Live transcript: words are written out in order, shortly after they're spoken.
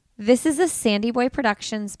This is a Sandy Boy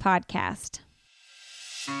Productions podcast.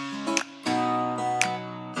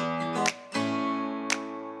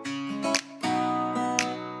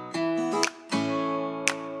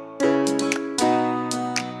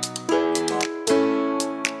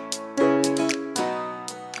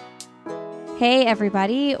 Hey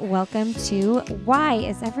everybody, welcome to Why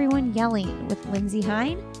Is Everyone Yelling with Lindsay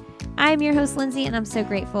Hine. I'm your host Lindsay and I'm so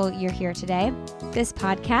grateful you're here today. This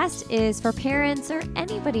podcast is for parents or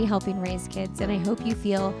anybody helping raise kids, and I hope you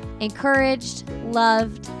feel encouraged,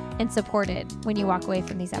 loved, and supported when you walk away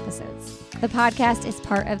from these episodes. The podcast is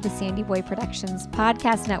part of the Sandy Boy Productions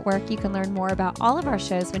podcast network. You can learn more about all of our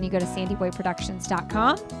shows when you go to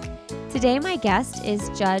sandyboyproductions.com. Today my guest is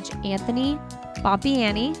Judge Anthony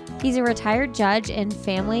Bompiani. He's a retired judge and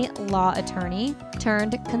family law attorney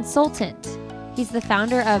turned consultant. He's the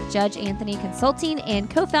founder of Judge Anthony Consulting and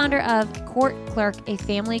co-founder of Court Clerk, a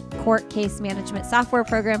family court case management software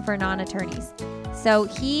program for non-attorneys. So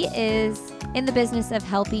he is in the business of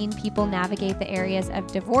helping people navigate the areas of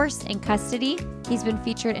divorce and custody. He's been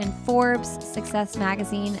featured in Forbes, Success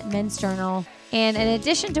Magazine, Men's Journal, and in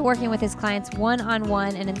addition to working with his clients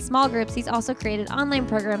one-on-one and in small groups, he's also created online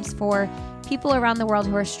programs for people around the world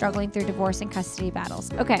who are struggling through divorce and custody battles.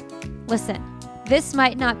 Okay, listen. This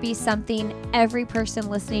might not be something every person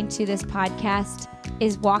listening to this podcast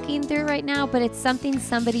is walking through right now, but it's something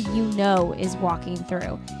somebody you know is walking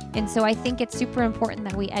through. And so I think it's super important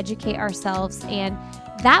that we educate ourselves, and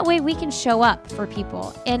that way we can show up for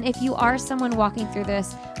people. And if you are someone walking through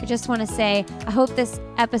this, I just want to say, I hope this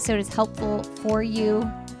episode is helpful for you,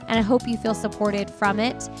 and I hope you feel supported from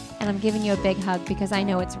it. And I'm giving you a big hug because I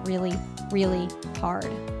know it's really, really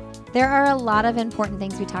hard. There are a lot of important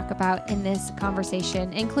things we talk about in this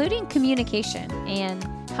conversation, including communication and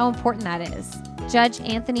how important that is. Judge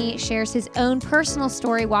Anthony shares his own personal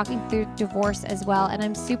story walking through divorce as well, and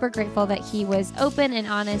I'm super grateful that he was open and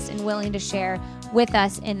honest and willing to share with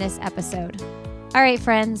us in this episode. All right,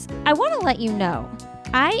 friends, I want to let you know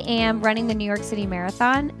I am running the New York City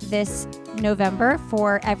Marathon this November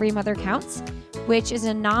for Every Mother Counts, which is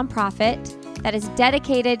a nonprofit that is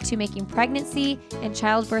dedicated to making pregnancy and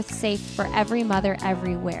childbirth safe for every mother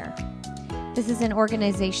everywhere. This is an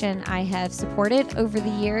organization I have supported over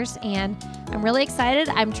the years, and I'm really excited.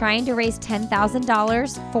 I'm trying to raise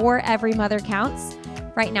 $10,000 for Every Mother Counts.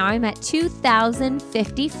 Right now I'm at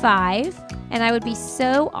 $2,055, and I would be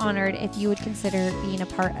so honored if you would consider being a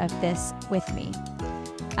part of this with me.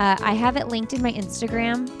 I have it linked in my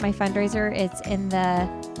Instagram, my fundraiser. It's in the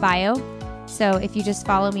bio. So if you just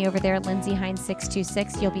follow me over there, Lindsay Hine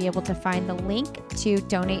 626, you'll be able to find the link to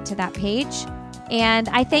donate to that page. And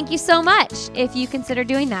I thank you so much if you consider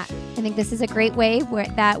doing that. I think this is a great way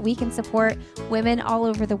that we can support women all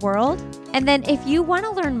over the world. And then if you want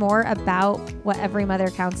to learn more about what Every Mother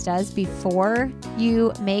Counts does before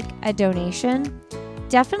you make a donation,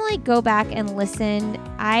 definitely go back and listen.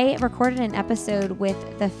 I recorded an episode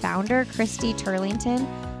with the founder, Christy Turlington,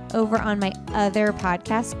 over on my other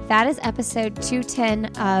podcast. That is episode 210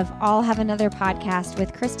 of I'll Have Another Podcast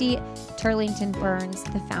with Christy Turlington Burns,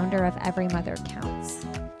 the founder of Every Mother Counts.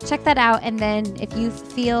 Check that out, and then if you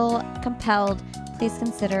feel compelled, please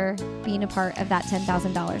consider being a part of that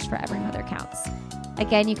 $10,000 for Every Mother Counts.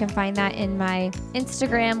 Again, you can find that in my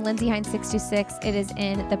Instagram, Lindsay Hine 626. It is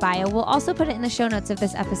in the bio. We'll also put it in the show notes of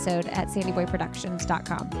this episode at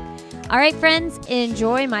sandyboyproductions.com. All right, friends,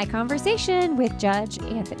 enjoy my conversation with Judge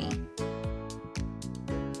Anthony.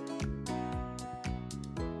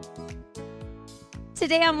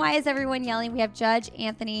 Today on Why Is Everyone Yelling, we have Judge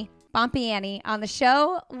Anthony Bompiani on the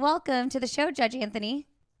show. Welcome to the show, Judge Anthony.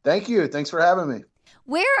 Thank you. Thanks for having me.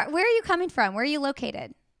 Where are you coming from? Where are you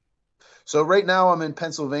located? So right now I'm in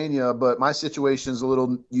Pennsylvania, but my situation is a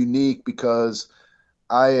little unique because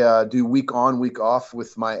I do week on, week off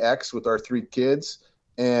with my ex, with our 3 kids.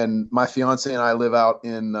 And my fiance and I live out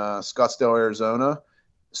in Scottsdale, Arizona.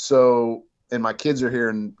 So, and my kids are here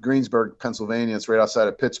in Greensburg, Pennsylvania. It's right outside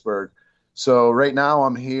of Pittsburgh. So right now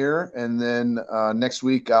I'm here, and then next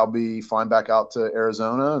week I'll be flying back out to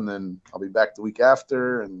Arizona, and then I'll be back the week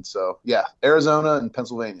after. And so, yeah, Arizona and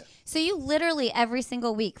Pennsylvania. So you literally every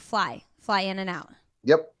single week fly in and out.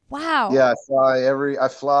 Yep. Wow. Yeah, I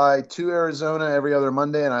fly to Arizona every other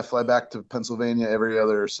Monday, and I fly back to Pennsylvania every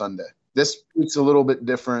other Sunday. This week's a little bit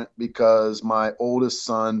different because my oldest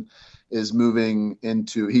son is moving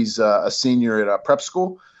into, he's a senior at a prep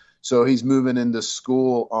school. So he's moving into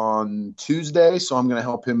school on Tuesday. So I'm going to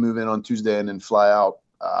help him move in on Tuesday and then fly out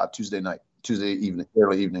Tuesday evening,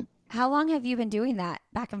 early evening. How long have you been doing that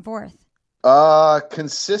back and forth?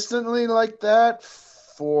 Consistently like that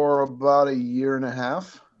for about a year and a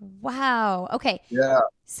half. Wow. Okay. Yeah.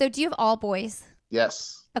 So do you have all boys?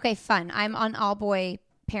 Yes. Okay, fun. I'm an all boy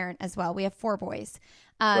parent as well. We have 4 boys.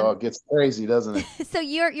 Oh, it gets crazy, doesn't it? So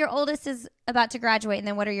your oldest is about to graduate, and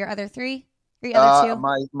then what are your other 3? Or your other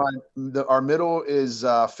 2? Our middle is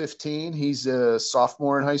 15. He's a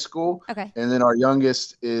sophomore in high school, Okay. and then our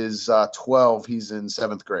youngest is 12. He's in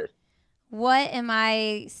 7th grade. What am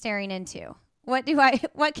I staring into? What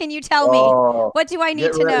can you tell me? Oh, What do I need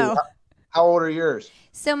get to ready. know? How old are yours?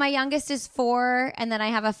 So my youngest is 4, and then I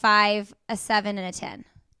have a 5, a 7, and a 10.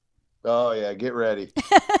 Oh yeah, get ready.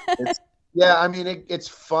 It's yeah, I mean it's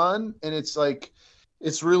fun and it's like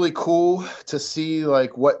it's really cool to see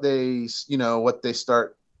like what they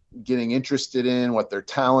start getting interested in, what their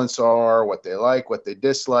talents are, what they like, what they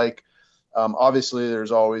dislike. Obviously,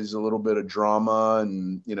 there's always a little bit of drama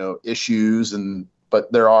and issues,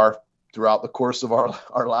 but there are throughout the course of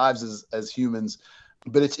our lives as humans.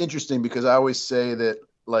 But it's interesting because I always say that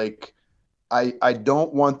like I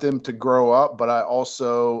don't want them to grow up, but I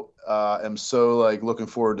also am so like looking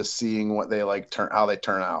forward to seeing what they like how they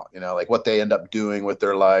turn out, like what they end up doing with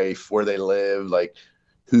their life, where they live, like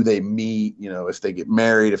who they meet, if they get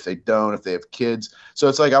married, if they don't, if they have kids. So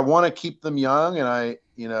it's like I want to keep them young, and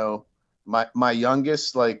my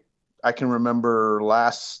youngest, like I can remember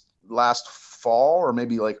last fall or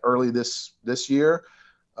maybe like early this year.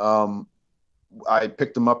 I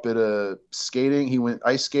picked him up at he went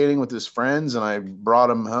ice skating with his friends, and I brought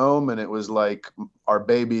him home, and it was like our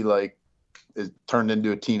baby, like it turned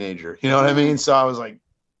into a teenager. You know what I mean? So I was like,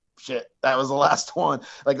 shit, that was the last one.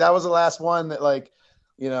 Like that was the last one that like,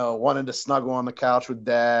 wanted to snuggle on the couch with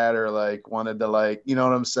dad or like wanted to like, you know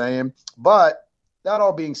what I'm saying? But that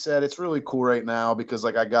all being said, it's really cool right now because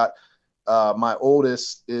like I got, my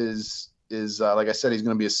oldest is like I said, he's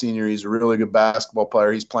going to be a senior. He's a really good basketball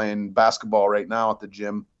player. He's playing basketball right now at the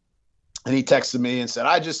gym. And he texted me and said,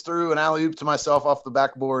 I just threw an alley-oop to myself off the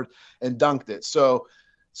backboard and dunked it. So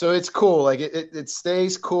it's cool. Like it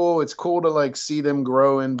stays cool. It's cool to like see them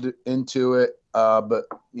grow into it. But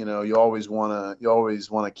you always want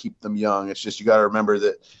to keep them young. It's just, you got to remember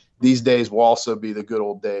that these days will also be the good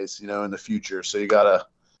old days, in the future. So you gotta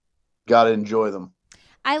enjoy them.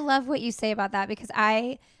 I love what you say about that because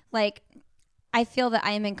I feel that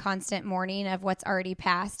I am in constant mourning of what's already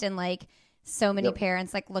passed, and like so many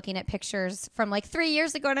parents like looking at pictures from like 3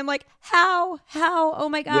 years ago, and I'm like, how, oh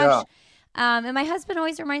my gosh. And my husband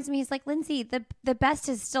always reminds me, he's like, Lindsay, the best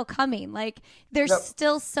is still coming. Like there's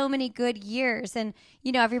still so many good years. And,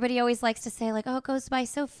 everybody always likes to say like, oh, it goes by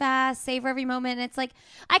so fast, savor every moment. And it's like,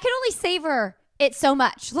 I can only savor it so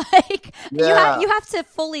much. Like you have to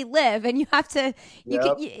fully live, and you have to,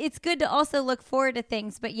 it's good to also look forward to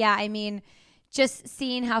things. But yeah, I mean, just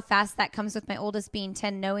seeing how fast that comes with my oldest being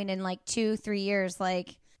 10, knowing in like 2-3 years,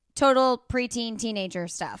 like total preteen teenager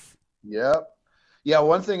stuff. Yep. Yeah.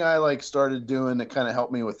 One thing I like started doing that kind of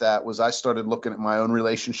helped me with that was I started looking at my own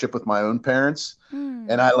relationship with my own parents,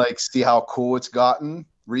 and I like see how cool it's gotten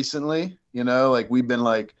recently. Like we've been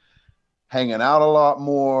like hanging out a lot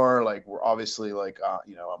more. Like we're obviously like,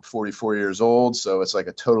 I'm 44 years old. So it's like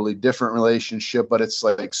a totally different relationship, but it's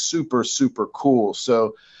like super, super cool.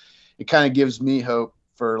 So it kind of gives me hope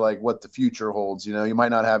for like what the future holds. You might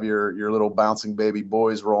not have your little bouncing baby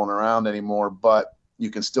boys rolling around anymore, but you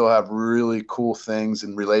can still have really cool things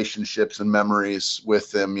and relationships and memories with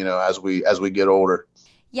them, as we get older.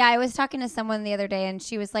 Yeah. I was talking to someone the other day, and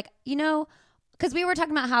she was like, because we were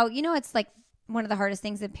talking about how, it's like one of the hardest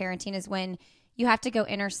things in parenting is when you have to go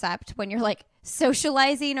intercept when you're like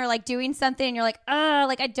socializing or like doing something, and you're like,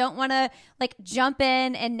 like I don't want to like jump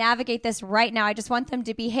in and navigate this right now. I just want them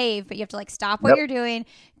to behave, but you have to like stop what you're doing,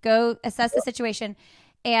 go assess the situation.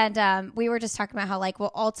 And we were just talking about how like,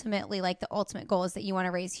 well, ultimately, like the ultimate goal is that you want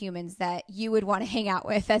to raise humans that you would want to hang out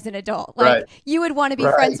with as an adult. Like you would want to be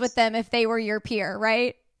friends with them if they were your peer,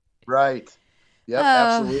 right? Right. Yep,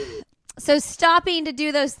 absolutely. So stopping to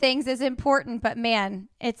do those things is important, but man,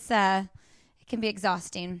 it can be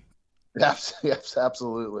exhausting. Yes,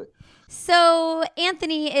 absolutely. So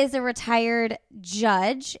Anthony is a retired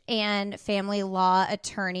judge and family law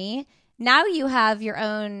attorney. Now you have your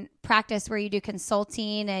own practice where you do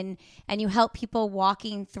consulting and you help people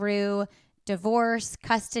walking through divorce,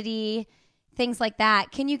 custody, things like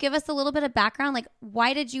that. Can you give us a little bit of background? Like,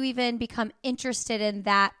 why did you even become interested in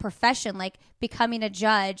that profession, like becoming a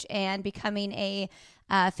judge and becoming a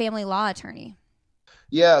family law attorney?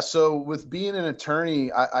 Yeah, so with being an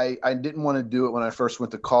attorney, I didn't want to do it when I first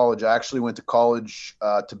went to college. I actually went to college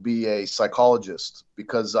to be a psychologist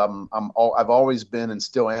because I've always been and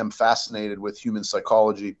still am fascinated with human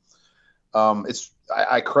psychology.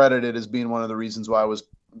 I credit it as being one of the reasons why I was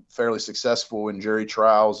fairly successful in jury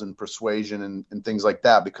trials and persuasion and things like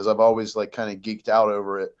that, because I've always like kind of geeked out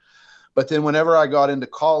over it. But then whenever I got into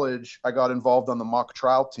college, I got involved on the mock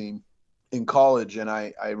trial team in college, and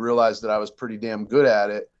I realized that I was pretty damn good at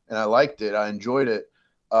it, and I liked it. I enjoyed it.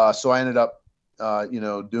 So I ended up, doing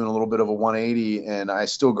a little bit of a 180, and I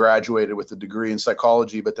still graduated with a degree in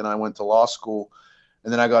psychology, but then I went to law school,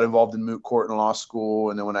 and then I got involved in moot court in law school.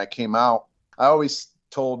 And then when I came out, I always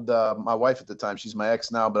told my wife at the time, she's my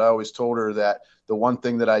ex now, but I always told her that the one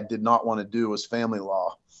thing that I did not want to do was family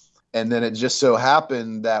law. And then it just so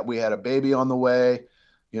happened that we had a baby on the way.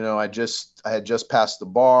 I had just passed the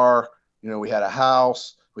bar. We had a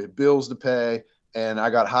house, we had bills to pay, and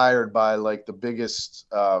I got hired by like the biggest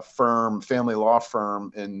family law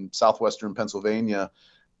firm in southwestern Pennsylvania.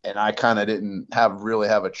 And I kind of didn't really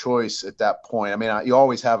have a choice at that point. I mean, you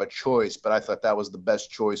always have a choice, but I thought that was the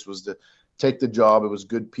best choice, was to take the job. It was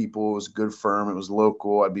good people, it was a good firm, it was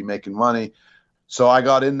local, I'd be making money. So I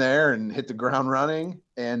got in there and hit the ground running.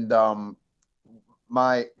 And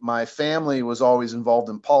my family was always involved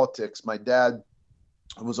in politics. My dad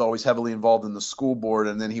was always heavily involved in the school board,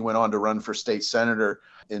 and then he went on to run for state senator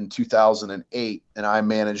in 2008, and I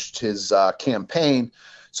managed his campaign.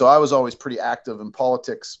 So I was always pretty active in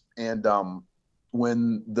politics. And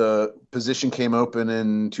when the position came open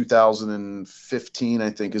in 2015, I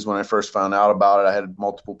think is when I first found out about it. I had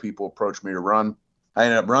multiple people approach me to run. I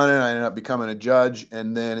ended up running. I ended up becoming a judge.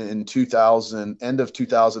 And then in end of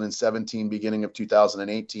 2017, beginning of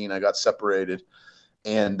 2018, I got separated.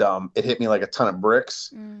 And it hit me like a ton of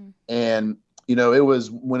bricks. And, it was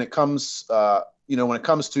when it comes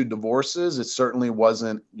to divorces, it certainly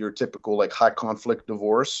wasn't your typical like high conflict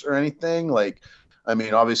divorce or anything. Like, I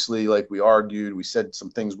mean, obviously, like we argued, we said some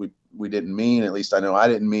things we didn't mean, at least I know I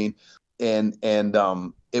didn't mean. And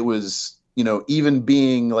it was, even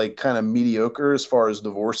being like kind of mediocre as far as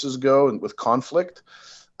divorces go and with conflict,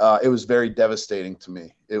 it was very devastating to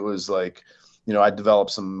me. It was like, I developed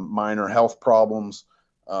some minor health problems.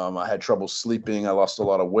 I had trouble sleeping. I lost a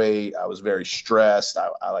lot of weight. I was very stressed.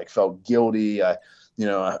 I like felt guilty. I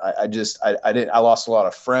lost a lot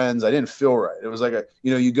of friends. I didn't feel right. It was like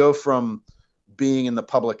you go from being in the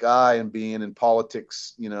public eye and being in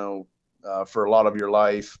politics, for a lot of your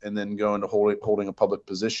life, and then going to holding a public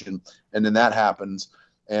position. And then that happens.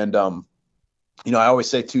 And, I always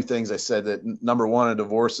say two things. I said that number one, a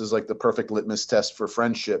divorce is like the perfect litmus test for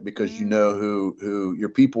friendship, because you know who your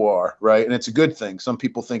people are, right? And it's a good thing. Some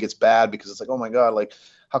people think it's bad because it's like, oh my God, like,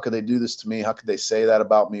 how could they do this to me? How could they say that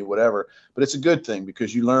about me? Whatever. But it's a good thing,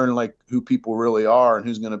 because you learn like who people really are and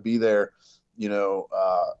who's going to be there,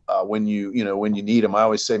 when you need them. I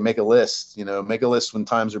always say, make a list, make a list when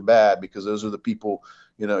times are bad, because those are the people,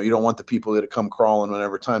 you don't want the people that come crawling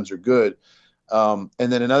whenever times are good. And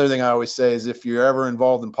then another thing I always say is, if you're ever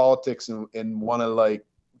involved in politics and want to like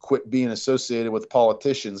quit being associated with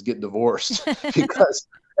politicians, get divorced,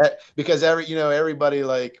 because everybody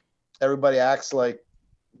acts like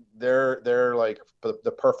they're like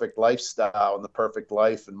the perfect lifestyle and the perfect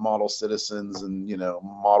life and model citizens and,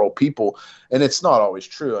 model people. And it's not always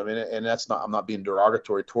true. I mean, and I'm not being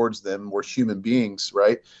derogatory towards them. We're human beings,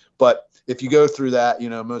 right? But if you go through that,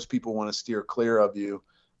 most people want to steer clear of you.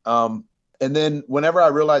 And then whenever I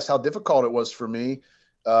realized how difficult it was for me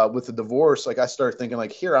with the divorce, like I started thinking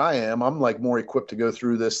like, here I am, I'm like more equipped to go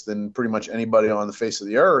through this than pretty much anybody on the face of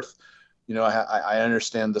the earth. I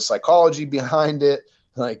understand the psychology behind it.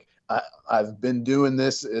 Like I've been doing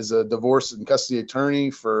this as a divorce and custody attorney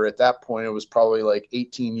for, at that point, it was probably like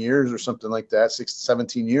 18 years or something like that,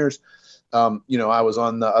 17 years. I was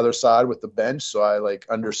on the other side with the bench. So I like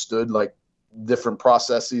understood like different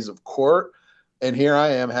processes of court. And here I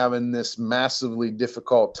am having this massively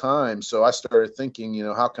difficult time. So I started thinking,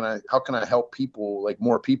 how can I help people, like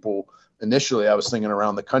more people? Initially, I was thinking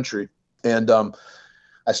around the country. And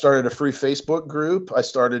I started a free Facebook group. I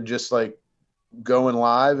started just like going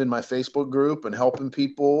live in my Facebook group and helping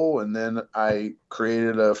people. And then I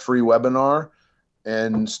created a free webinar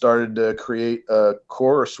and started to create a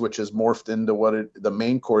course, which has morphed into the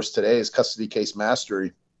main course today is Custody Case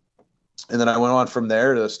Mastery. And then I went on from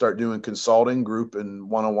there to start doing consulting, group and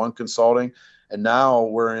one-on-one consulting. And now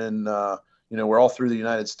we're in, we're all through the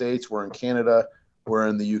United States. We're in Canada. We're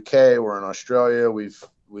in the UK. We're in Australia. We've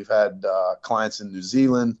had clients in New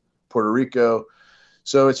Zealand, Puerto Rico.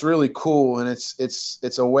 So it's really cool. And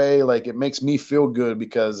it's a way, like, it makes me feel good,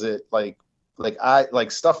 because it like I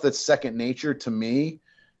like stuff that's second nature to me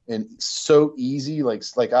and so easy. Like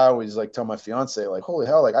I always like tell my fiance, like, holy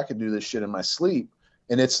hell, like I could do this shit in my sleep.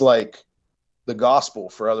 And it's like the gospel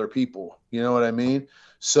for other people. You know what I mean?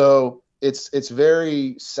 So it's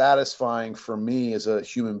very satisfying for me as a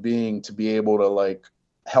human being to be able to like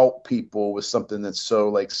help people with something that's so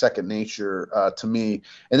like second nature to me.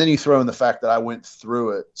 And then you throw in the fact that I went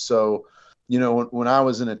through it. So, when I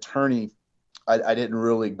was an attorney, I didn't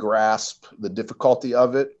really grasp the difficulty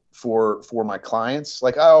of it for my clients.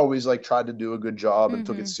 Like I always like tried to do a good job and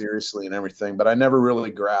took it seriously and everything, but I never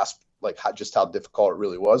really grasped like just how difficult it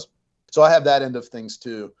really was. So I have that end of things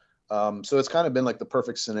too. So it's kind of been like the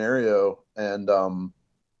perfect scenario, and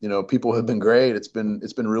people have been great. It's been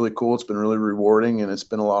really cool. It's been really rewarding, and it's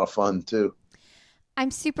been a lot of fun too.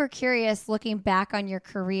 I'm super curious, looking back on your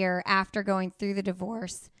career after going through the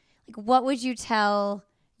divorce, like what would you tell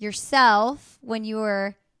yourself when you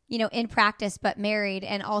were, in practice but married,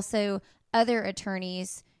 and also other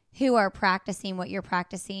attorneys who are practicing what you were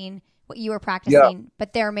practicing, Yeah.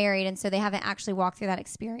 but they're married and so they haven't actually walked through that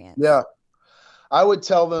experience? Yeah. I would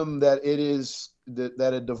tell them that it is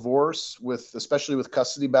that a divorce, especially with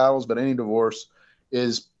custody battles, but any divorce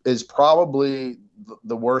is probably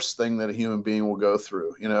the worst thing that a human being will go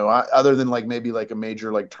through. Other than like maybe like a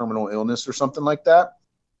major like terminal illness or something like that.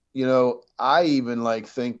 I even like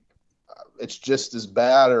think it's just as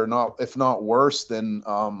bad, or not, if not worse than,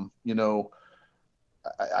 I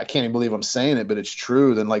can't even believe I'm saying it, but it's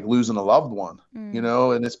true, than like losing a loved one,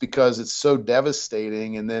 and it's because it's so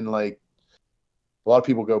devastating. And then like a lot of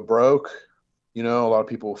people go broke, a lot of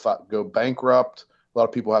people go bankrupt. A lot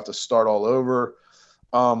of people have to start all over.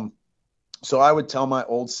 So I would tell my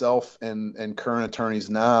old self and current attorneys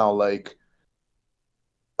now, like,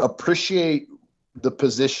 appreciate the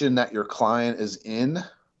position that your client is in,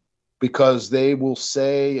 because they will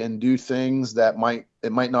say and do things that might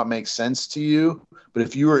not make sense to you, but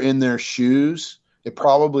if you were in their shoes, it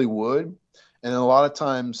probably would. And a lot of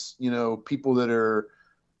times, people that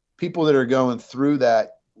are going through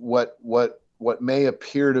that, what may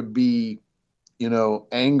appear to be,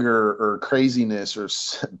 anger or craziness or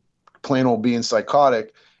plain old being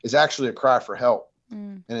psychotic, is actually a cry for help.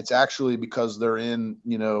 And it's actually because they're in,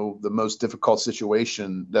 the most difficult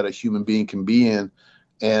situation that a human being can be in,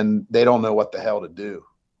 and they don't know what the hell to do.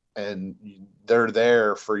 And they're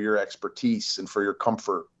there for your expertise and for your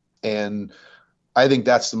comfort. And I think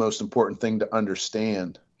that's the most important thing to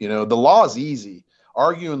understand. The law is easy.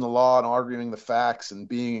 Arguing the law and arguing the facts and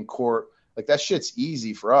being in court, like that shit's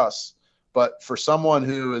easy for us. But for someone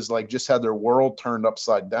who is like just had their world turned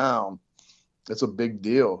upside down, it's a big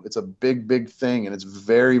deal. It's a big, big thing. And it's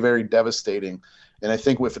very, very devastating. And I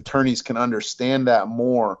think if attorneys can understand that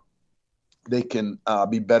more, they can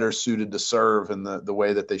be better suited to serve in the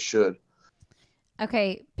way that they should.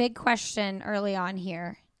 Okay. Big question early on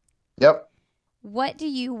here. Yep. What do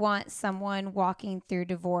you want someone walking through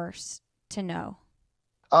divorce to know?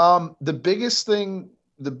 The biggest thing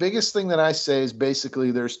that I say is basically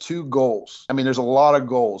there's two goals. I mean, there's a lot of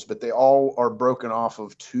goals, but they all are broken off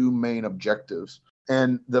of two main objectives.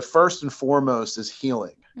 And the first and foremost is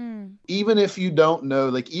healing. Even if you don't know,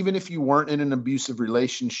 like, even if you weren't in an abusive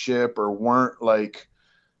relationship or weren't like,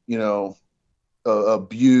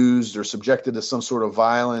 abused or subjected to some sort of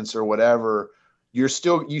violence or whatever, you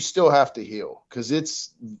still have to heal, because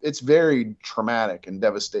it's very traumatic and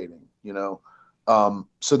devastating,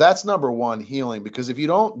 so that's number one, healing. Because if you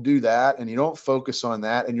don't do that and you don't focus on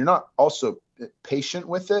that, and you're not also patient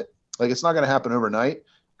with it, like, it's not going to happen overnight.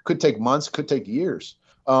 It could take months, could take years.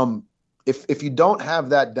 If you don't have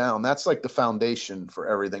that down, that's like the foundation for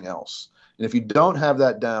everything else. And if you don't have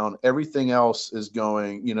that down, everything else is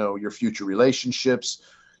going, your future relationships,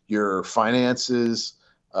 your finances,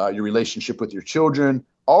 your relationship with your children,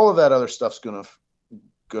 all of that other stuff's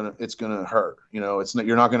it's gonna hurt.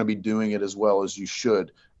 You're not gonna be doing it as well as you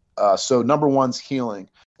should. So number one's healing.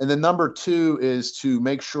 And then number two is to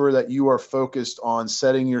make sure that you are focused on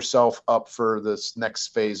setting yourself up for this next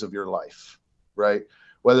phase of your life, right?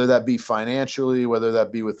 Whether that be financially, whether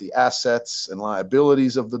that be with the assets and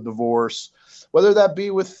liabilities of the divorce, whether that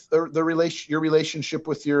be with your relationship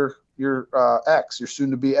with your ex, your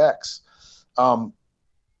soon to be ex. And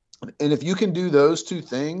if you can do those two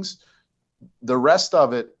things, the rest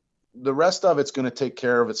of it's going to take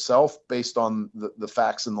care of itself based on the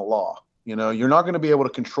facts and the law. You're not going to be able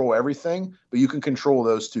to control everything, but you can control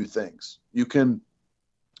those two things. You can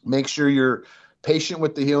make sure you're patient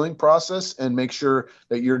with the healing process, and make sure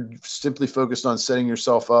that you're simply focused on setting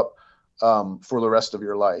yourself up for the rest of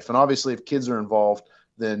your life. And obviously, if kids are involved,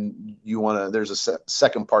 then there's a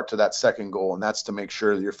second part to that second goal, and that's to make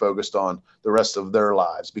sure that you're focused on the rest of their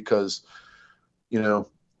lives, because they're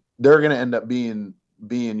going to end up being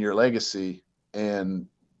your legacy. And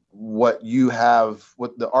what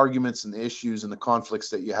the arguments and the issues and the conflicts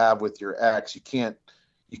that you have with your ex, you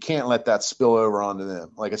you can't let that spill over onto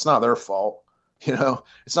them. Like, it's not their fault.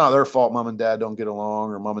 It's not their fault mom and dad don't get along,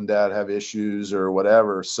 or mom and dad have issues or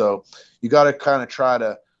whatever. So you got to kind of try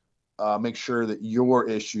to make sure that your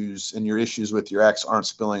issues and your issues with your ex aren't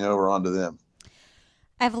spilling over onto them.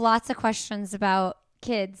 I have lots of questions about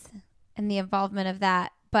kids and the involvement of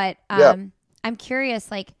that. But I'm curious,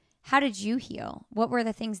 like, how did you heal? What were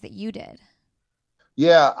the things that you did?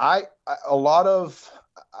 Yeah, I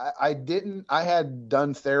had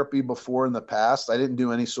done therapy before in the past. I didn't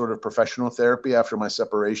do any sort of professional therapy after my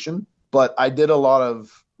separation, but I did a lot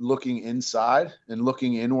of looking inside and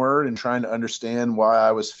looking inward and trying to understand why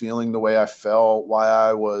I was feeling the way I felt, why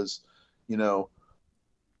I was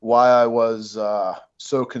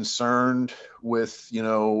so concerned with,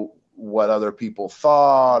 what other people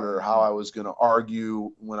thought, or how I was going to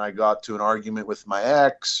argue when I got to an argument with my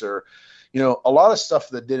ex, or, a lot of stuff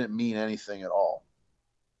that didn't mean anything at all.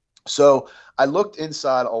 So I looked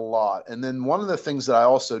inside a lot. And then one of the things that I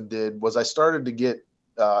also did was I started to get,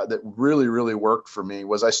 that really, really worked for me,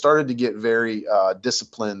 was I started to get very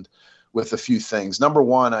disciplined with a few things. Number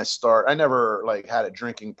one, I never like had a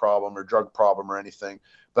drinking problem or drug problem or anything,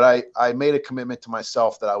 but I made a commitment to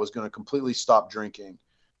myself that I was going to completely stop drinking,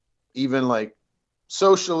 even like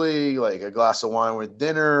socially, like a glass of wine with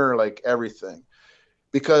dinner, like everything,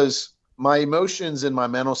 because my emotions and my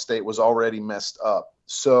mental state was already messed up.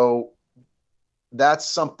 So that's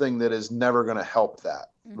something that is never going to help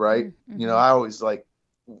that. Right. Mm-hmm. I always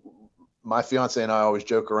my fiance and I always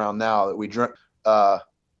joke around now that we drink,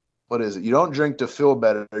 what is it? You don't drink to feel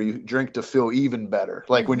better. You drink to feel even better.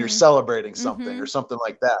 Like when you're celebrating something or something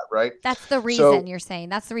like that. Right. That's the reason you're saying.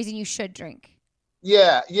 That's the reason you should drink.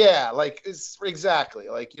 Yeah. Like, it's exactly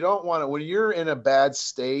like, you don't want to, when you're in a bad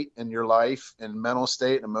state in your life and mental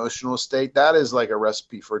state and emotional state, that is like a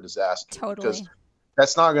recipe for disaster. Totally. Because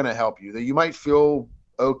that's not going to help you. That you might feel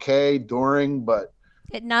okay during, but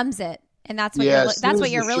it numbs it. And that's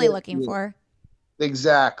what you're really looking for.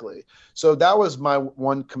 Exactly. So that was my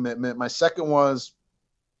one commitment. My second was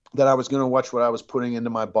that I was going to watch what I was putting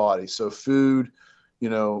into my body. So food,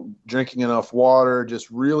 drinking enough water, just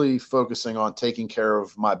really focusing on taking care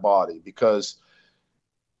of my body, because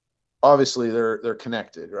obviously they're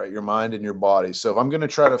connected, right? Your mind and your body. So if I'm going to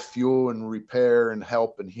try to fuel and repair and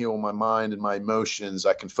help and heal my mind and my emotions,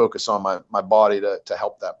 I can focus on my body to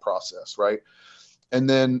help that process, right? And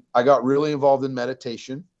then I got really involved in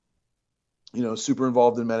meditation, super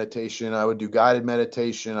involved in meditation. I would do guided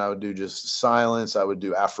meditation. I would do just silence. I would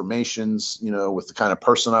do affirmations, with the kind of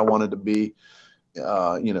person I wanted to be.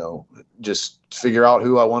 Just figure out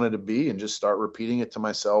who I wanted to be and just start repeating it to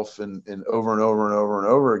myself and over and over and over and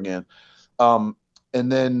over again. And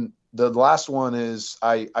then the last one is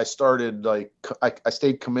I started I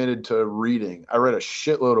stayed committed to reading. I read a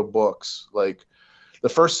shitload of books. Like the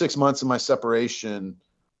first 6 months of my separation,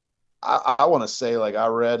 I want to say I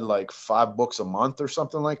read 5 books a month or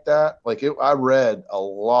something like that. I read a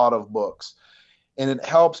lot of books, and it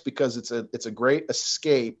helps because it's a great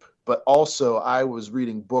escape. But also I was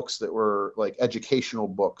reading books that were educational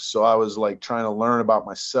books. So I was trying to learn about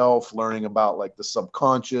myself, learning about the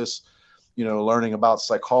subconscious, learning about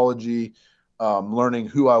psychology, learning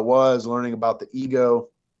who I was, learning about the ego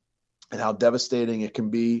and how devastating it can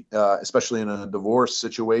be, especially in a divorce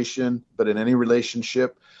situation, but in any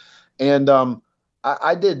relationship. And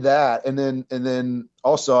I did that. And then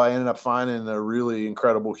also I ended up finding a really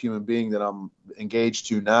incredible human being that I'm engaged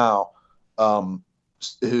to now,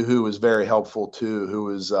 who was very helpful too, who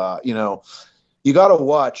was, you got to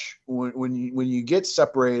watch when you get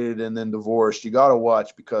separated and then divorced, you got to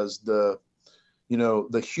watch, because the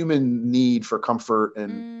human need for comfort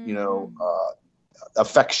and,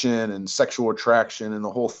 affection and sexual attraction and the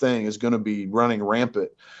whole thing is going to be running rampant.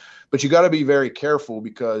 But you got to be very careful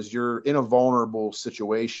because you're in a vulnerable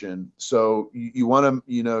situation. So you want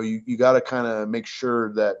to, you got to kind of make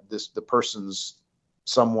sure that the person's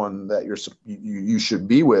someone that you should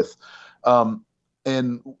be with.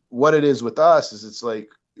 And what it is with us is it's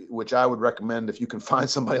which I would recommend if you can find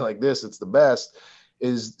somebody like this, it's the best,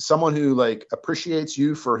 is someone who appreciates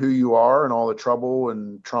you for who you are and all the trouble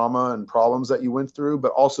and trauma and problems that you went through,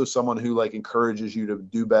 but also someone who encourages you to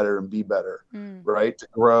do better and be better, right? To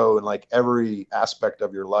grow in every aspect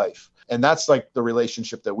of your life. And that's the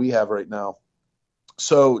relationship that we have right now.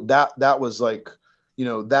 So that was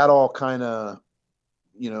that all kind of,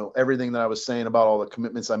 everything that I was saying about all the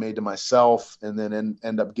commitments I made to myself and then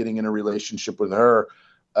end up getting in a relationship with her.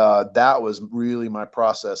 That was really my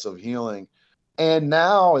process of healing. And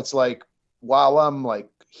now it's while I'm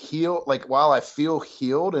healed, while I feel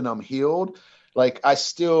healed and I'm healed,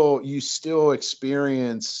 you still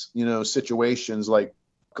experience, situations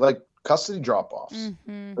like custody drop-offs.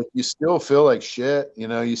 Mm-hmm. Like you still feel like shit,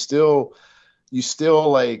 you still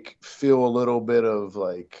like feel a little bit of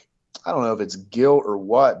like, I don't know if it's guilt or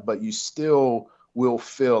what, but you still will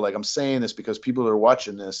feel like, I'm saying this because people are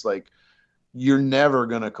watching this, like you're never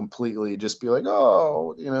going to completely just be like,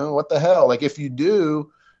 oh, what the hell? Like if you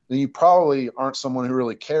do, then you probably aren't someone who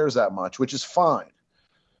really cares that much, which is fine.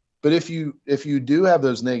 But if you do have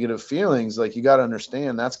those negative feelings, like you got to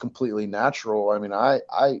understand that's completely natural. I mean,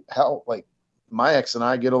 hell, like my ex and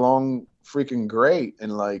I get along freaking great.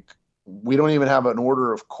 And like, we don't even have an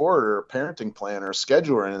order of court or a parenting plan or a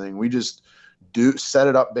schedule or anything. We just do set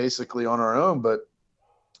it up basically on our own. But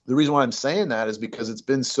the reason why I'm saying that is because it's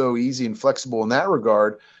been so easy and flexible in that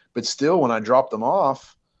regard. But still, when I drop them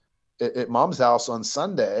off at mom's house on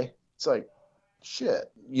Sunday, it's like,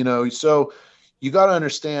 shit, so you got to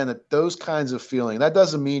understand that those kinds of feeling, that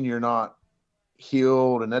doesn't mean you're not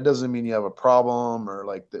healed. And that doesn't mean you have a problem or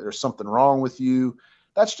like there's something wrong with you.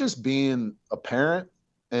 That's just being a parent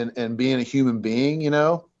and being a human being,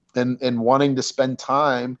 and wanting to spend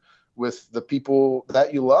time with the people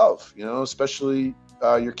that you love, especially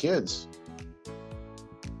your kids.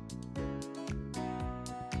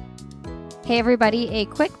 Hey everybody, a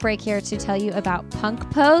quick break here to tell you about Punk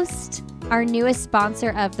Post, our newest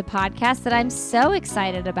sponsor of the podcast that I'm so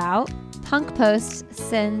excited about. Punk Post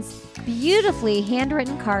sends beautifully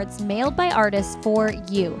handwritten cards mailed by artists for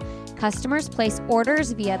you. Customers place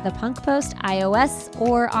orders via the Punk Post iOS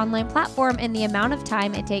or online platform in the amount of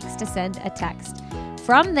time it takes to send a text.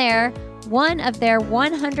 From there, one of their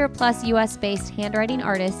 100 plus US-based handwriting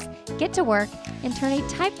artists get to work and turn a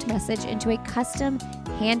typed message into a custom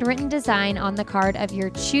handwritten design on the card of your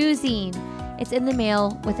choosing. It's in the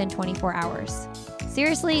mail within 24 hours.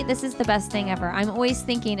 Seriously, this is the best thing ever. I'm always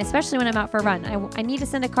thinking, especially when I'm out for a run, I need to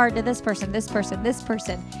send a card to this person, this person, this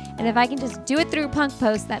person. And if I can just do it through Punk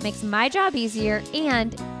Post, that makes my job easier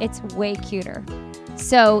and it's way cuter.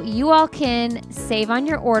 So you all can save on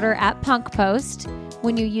your order at Punk Post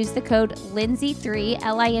when you use the code Lindsey3,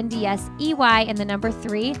 Lindsey, and the number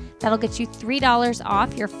 3. That'll get you $3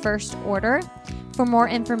 off your first order. For more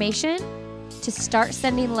information, to start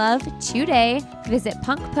sending love today, visit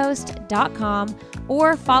punkpost.com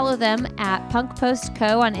or follow them at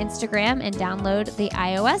punkpostco on Instagram and download the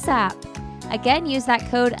iOS app. Again, use that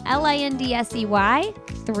code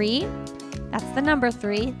LINDSEY3. That's the number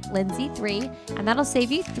 3, Lindsey3, and that'll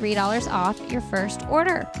save you $3 off your first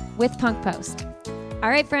order with Punk Post. All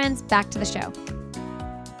right, friends, back to the show.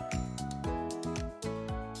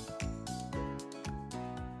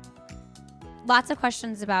 Lots of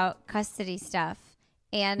questions about custody stuff.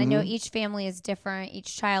 And I know each family is different.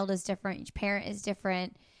 Each child is different. Each parent is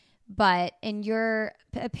different. But in your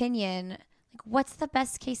opinion, like, what's the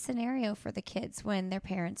best case scenario for the kids when their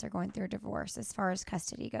parents are going through a divorce as far as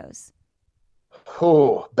custody goes?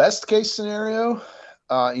 Oh, best case scenario,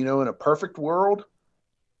 in a perfect world,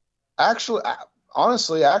 honestly,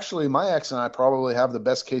 my ex and I probably have the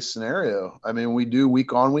best case scenario. I mean, we do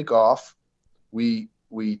week on, week off. We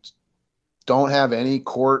don't have any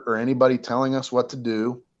court or anybody telling us what to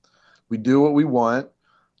do. We do what we want.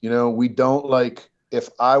 We don't like, if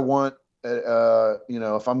I want,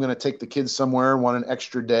 if I'm going to take the kids somewhere and want an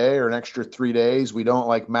extra day or an extra 3 days, we don't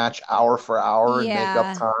like match hour for hour and make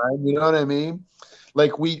up time. You know what I mean?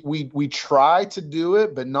 Like we try to do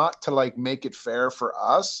it, but not to like make it fair for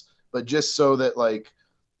us, but just so that like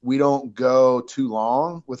we don't go too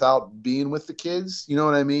long without being with the kids. You know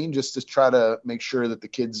what I mean? Just to try to make sure that the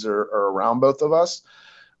kids are around both of us.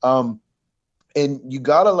 And you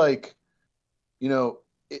gotta like, I know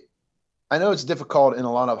it's difficult in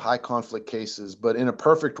a lot of high conflict cases, but in a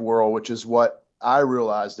perfect world, which is what I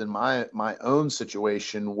realized in my own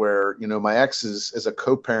situation where, my ex as a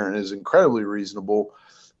co-parent is incredibly reasonable,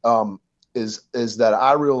 is that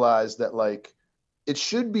I realized that like, it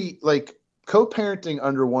should be like, co-parenting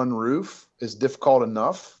under one roof is difficult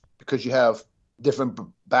enough because you have different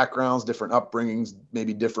backgrounds, different upbringings,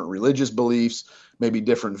 maybe different religious beliefs, maybe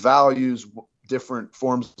different values, different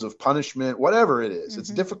forms of punishment, whatever it is. It's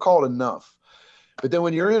difficult enough. But then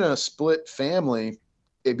when you're in a split family,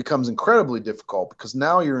 it becomes incredibly difficult because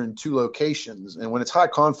now you're in two locations. And when it's high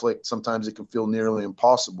conflict, sometimes it can feel nearly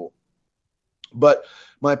impossible. But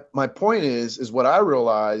my point is what I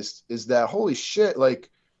realized is that, holy shit, like,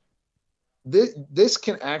 this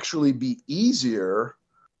can actually be easier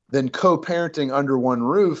than co-parenting under one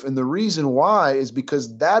roof. And the reason why is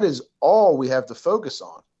because that is all we have to focus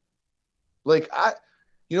on. Like,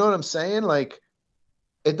 you know what I'm saying? Like,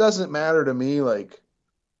 it doesn't matter to me, like,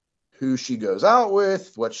 who she goes out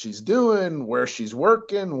with, what she's doing, where she's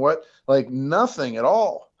working, like nothing at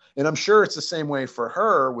all. And I'm sure it's the same way for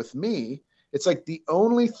her with me. It's like the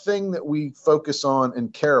only thing that we focus on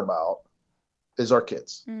and care about is our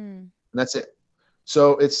kids. And that's it.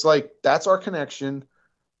 So it's like, that's our connection.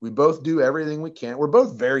 We both do everything we can. We're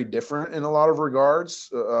both very different in a lot of regards,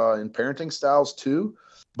 in parenting styles too.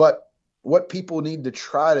 But what people need to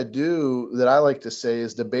try to do, that I like to say,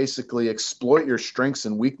 is to basically exploit your strengths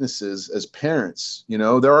and weaknesses as parents. You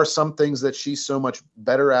know, there are some things that she's so much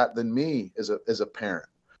better at than me as a parent.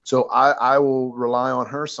 So I will rely on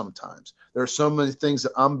her sometimes. There are so many things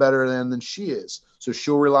that I'm better than she is. So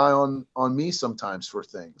she'll rely on me sometimes for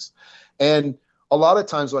things. And a lot of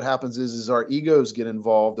times what happens is our egos get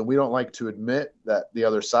involved, and we don't like to admit that the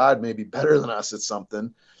other side may be better than us at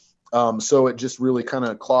something. So it just really kind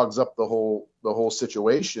of clogs up the whole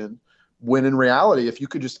situation. When in reality, if you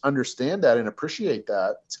could just understand that and appreciate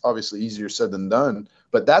that, it's obviously easier said than done.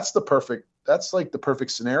 But that's like the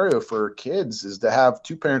perfect scenario for kids, is to have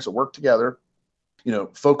two parents that work together, you know,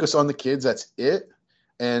 focus on the kids. That's it.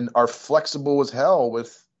 And are flexible as hell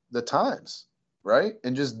with the times, right?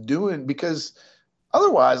 And just doing, because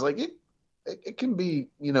otherwise, like it can be,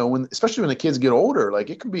 you know, especially when the kids get older,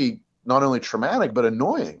 like it can be not only traumatic, but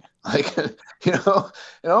annoying. Like,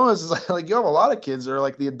 it's like you have a lot of kids that are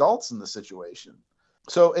like the adults in the situation.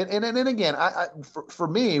 So, and again, for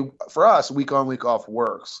me, for us, week on, week off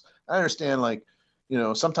works. I understand, like, you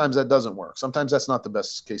know, sometimes that doesn't work. Sometimes that's not the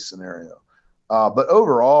best case scenario. But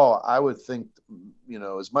overall, I would think, you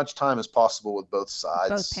know, as much time as possible with both sides.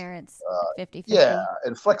 Both parents, 50-50. Yeah,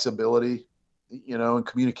 and flexibility, you know, and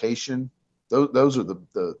communication. Those are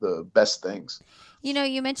the best things. You know,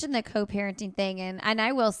 you mentioned the co-parenting thing, and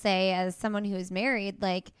I will say, as someone who is married,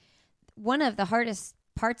 like, one of the hardest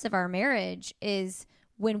parts of our marriage is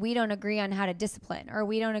when we don't agree on how to discipline, or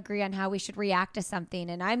we don't agree on how we should react to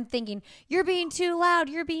something. And I'm thinking, you're being too loud,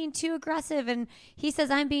 you're being too aggressive. And he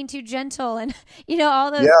says, I'm being too gentle. And, you know,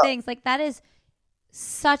 all those things. Like, that is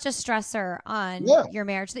such a stressor on your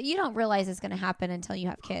marriage that you don't realize is going to happen until you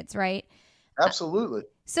have kids, right? Absolutely.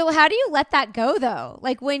 So how do you let that go, though?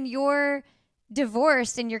 Like, when you're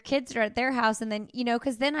divorced and your kids are at their house, and then, you know,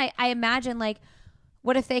 because then I imagine, like,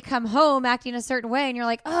 what if they come home acting a certain way and you're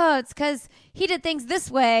like, oh, it's because he did things this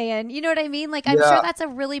way. And you know what I mean? Like, I'm sure that's a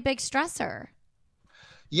really big stressor.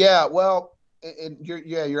 Yeah, well, and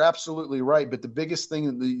you're absolutely right. But the biggest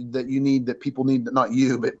thing that you need, that people need, not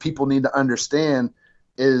you, but people need to understand,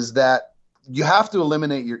 is that you have to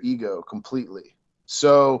eliminate your ego completely.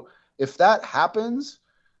 So if that happens,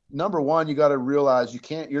 number one, you got to realize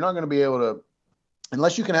you're not going to be able to,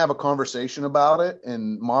 unless you can have a conversation about it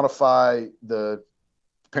and modify the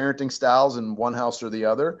parenting styles in one house or the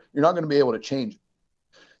other, you're not going to be able to change it.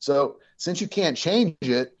 So since you can't change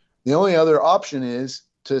it, the only other option is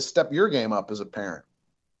to step your game up as a parent,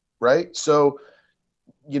 right? So,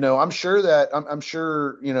 you know, I'm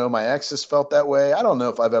sure, you know, my ex has felt that way. I don't know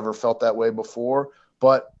if I've ever felt that way before,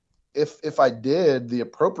 but if I did, the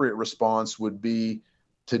appropriate response would be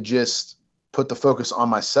to just put the focus on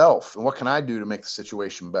myself and what can I do to make the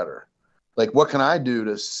situation better? Like, what can I do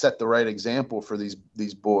to set the right example for these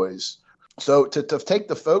boys? So to take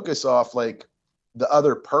the focus off, like, the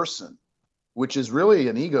other person, which is really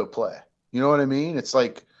an ego play. You know what I mean? It's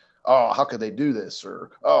like, oh, how could they do this?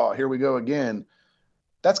 Or, oh, here we go again.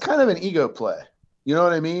 That's kind of an ego play. You know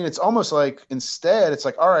what I mean? It's almost like, instead, it's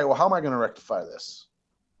like, all right, well, how am I going to rectify this?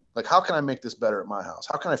 Like, how can I make this better at my house?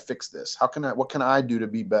 How can I fix this? What can I do to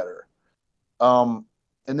be better? And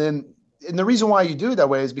the reason why you do it that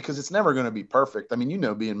way is because it's never going to be perfect. I mean, you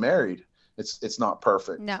know, being married, it's not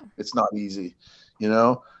perfect. No, it's not easy, you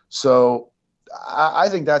know? So I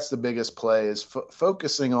think that's the biggest play, is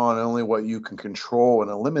focusing on only what you can control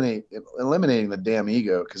and eliminating the damn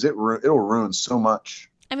ego, because it'll ruin so much.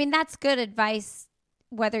 I mean, that's good advice,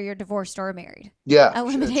 whether you're divorced or married. Yeah.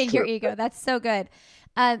 Eliminate your ego. That's so good.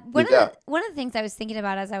 One of the things I was thinking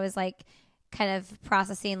about as I was, like, kind of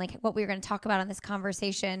processing, like, what we were going to talk about on this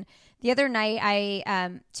conversation, the other night,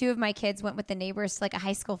 two of my kids went with the neighbors to, like, a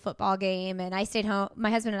high school football game, and I stayed home. My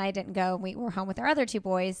husband and I didn't go, and we were home with our other two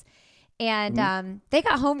boys, and they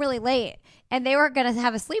got home really late, and they were going to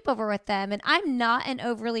have a sleepover with them. And I'm not an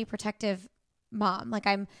overly protective mom. Like,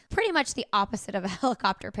 I'm pretty much the opposite of a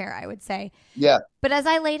helicopter parent, I would say. Yeah. But as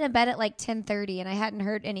I laid in bed at like 10:30 and I hadn't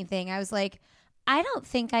heard anything, I was like, I don't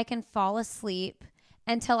think I can fall asleep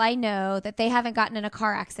until I know that they haven't gotten in a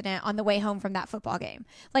car accident on the way home from that football game.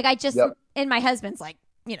 Like, I just, and my husband's, like,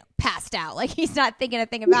 you know, passed out. Like, he's not thinking a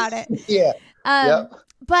thing about it. Yeah.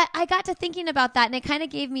 But I got to thinking about that, and it kind of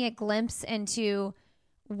gave me a glimpse into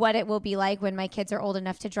what it will be like when my kids are old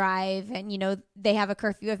enough to drive and, they have a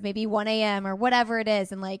curfew of maybe 1 a.m. or whatever it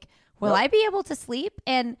is. And like, will I be able to sleep?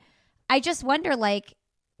 And I just wonder, like,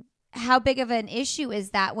 how big of an issue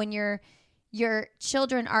is that when your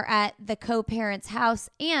children are at the co-parent's house?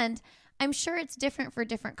 And I'm sure it's different for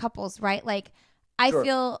different couples, right? Like, I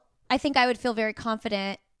think I would feel very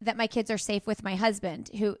confident that my kids are safe with my husband,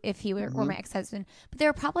 who, if he were my ex-husband. But there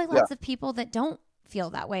are probably lots of people that don't feel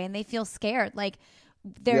that way, and they feel scared. Like,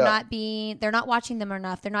 they're not watching them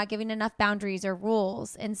enough. They're not giving enough boundaries or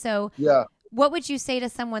rules. And so what would you say to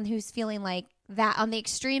someone who's feeling like that on the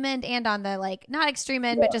extreme end and on the, like, not extreme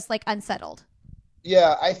end, but just like unsettled?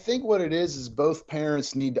 Yeah, I think what it is both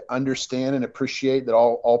parents need to understand and appreciate that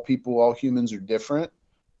all humans are different,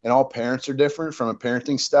 and all parents are different from a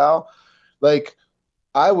parenting style. Like,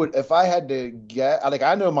 if I had to get, like,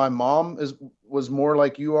 I know my mom was more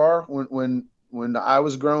like you are when I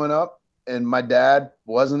was growing up, and my dad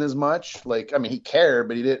wasn't as much. Like, I mean, he cared,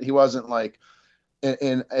 but he wasn't like,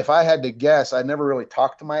 and if I had to guess, I never really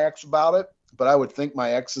talked to my ex about it, but I would think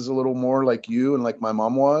my ex is a little more like you and like my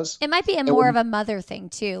mom was. It might be more of a mother thing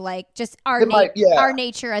too, like just our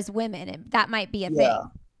nature as women. And that might be a thing.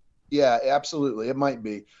 Yeah, absolutely. It might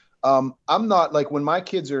be. I'm not like, when my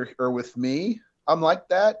kids are with me, I'm like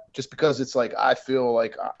that, just because it's like, I feel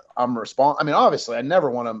like I'm responsible. I mean, obviously I never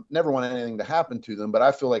want anything to happen to them, but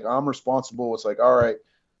I feel like I'm responsible. It's like, all right,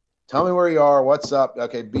 tell me where you are. What's up?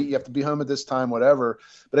 Okay. You have to be home at this time, whatever.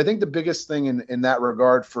 But I think the biggest thing in that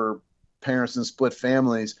regard for parents and split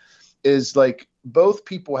families is, like, both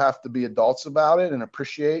people have to be adults about it and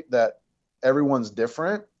appreciate that everyone's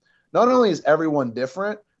different. Not only is everyone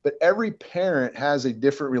different, but every parent has a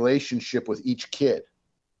different relationship with each kid.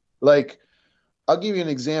 Like, I'll give you an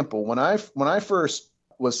example. When I first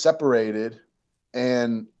was separated,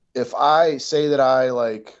 and if I say that I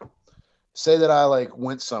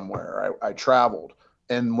went somewhere, I traveled,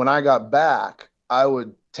 and when I got back, I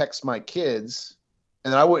would text my kids,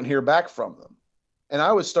 and I wouldn't hear back from them, and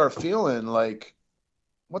I would start feeling like,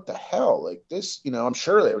 what the hell? Like, this, I'm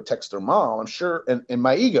sure they would text their mom. I'm sure, and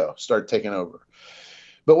my ego started taking over.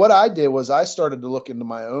 But what I did was I started to look into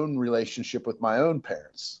my own relationship with my own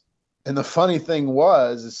parents. And the funny thing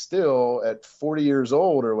is still at 40 years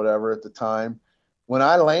old or whatever at the time, when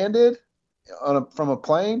I landed from a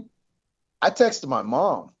plane, I texted my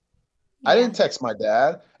mom. Yeah. I didn't text my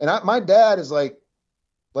dad. And my dad is like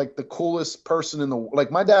the coolest person in the world. Like,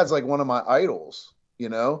 my dad's like one of my idols,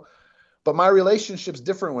 but my relationship's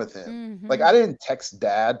different with him. Mm-hmm. Like, I didn't text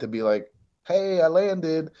dad to be like, hey, I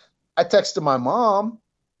landed. I texted my mom,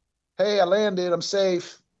 hey, I landed, I'm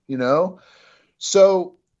safe,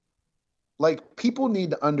 So, like, people need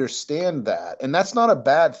to understand that. And that's not a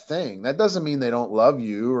bad thing. That doesn't mean they don't love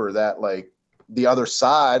you, or that, like, the other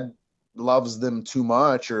side loves them too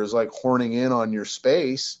much or is like horning in on your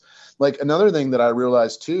space. Like, another thing that I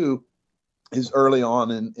realized too is early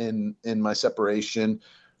on in my separation,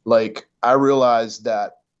 like, I realized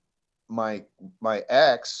that my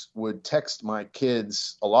ex would text my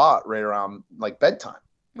kids a lot right around like bedtime,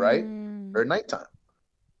 right? Or nighttime.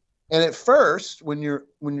 And at first, when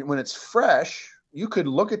it's fresh, you could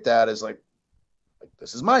look at that as like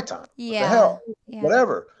this is my time. Yeah. What the hell? Yeah.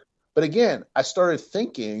 Whatever. But again, I started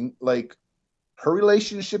thinking, like, her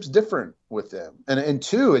relationship's different with them. And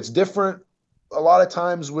two, it's different a lot of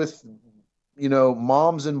times with,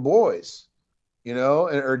 moms and boys,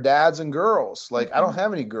 or dads and girls. Like, I don't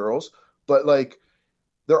have any girls, but like,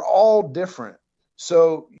 they're all different.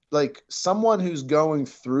 So, like, someone who's going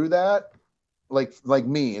through that, like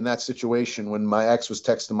me in that situation when my ex was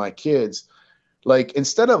texting my kids, like,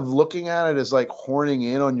 instead of looking at it as like horning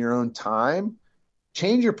in on your own time,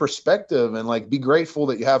 change your perspective and like be grateful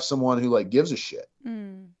that you have someone who like gives a shit.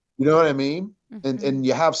 You know what I mean? Mm-hmm. And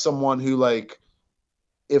you have someone who, like,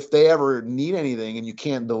 if they ever need anything and you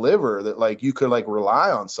can't deliver, that like you could like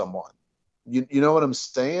rely on someone. You know what I'm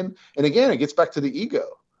saying? And again, it gets back to the ego.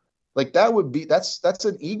 Like, that's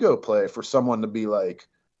an ego play for someone to be like,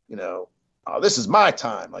 oh, this is my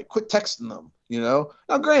time. Like, quit texting them,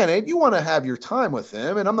 Now, granted, you want to have your time with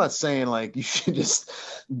them, and I'm not saying like you should just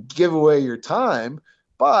give away your time,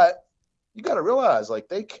 but you got to realize,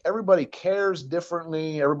 like, everybody cares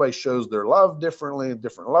differently. Everybody shows their love differently,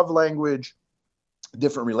 different love language,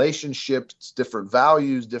 different relationships, different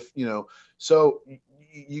values, so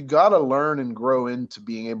you got to learn and grow into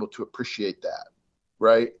being able to appreciate that.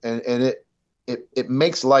 Right. And it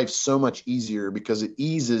makes life so much easier because it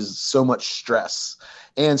eases so much stress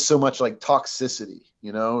and so much like toxicity,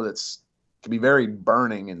 that's can be very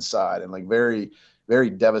burning inside and like very, very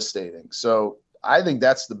devastating. So I think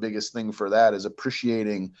that's the biggest thing for that, is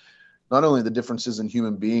appreciating not only the differences in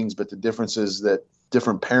human beings, but the differences that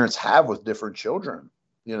different parents have with different children,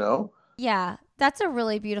 you know? Yeah, that's a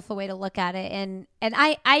really beautiful way to look at it. And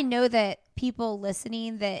I know that people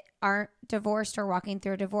listening that aren't divorced or walking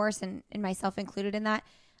through a divorce, and myself included in that,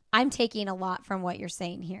 I'm taking a lot from what you're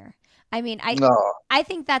saying here. I mean, No. I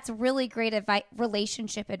think that's really great advice,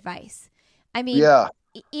 relationship advice. I mean, Yeah.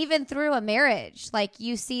 even through a marriage, like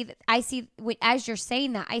you see, I see as you're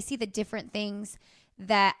saying that, I see the different things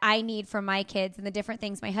that I need from my kids and the different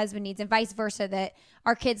things my husband needs, and vice versa, that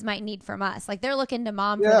our kids might need from us. Like they're looking to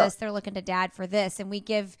mom for Yeah. this, they're looking to dad for this, and we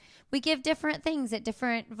give different things at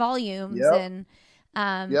different volumes. Yep.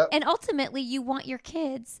 Yep. And ultimately you want your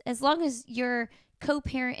kids, as long as your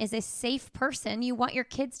co-parent is a safe person, you want your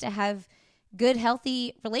kids to have good,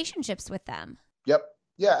 healthy relationships with them. Yep.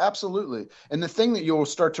 Yeah, absolutely. And the thing that you'll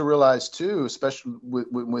start to realize too, especially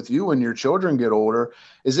with you when your children get older,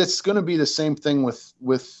 is it's going to be the same thing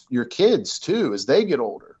with your kids too as they get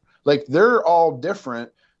older. Like they're all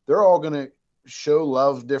different. They're all going to show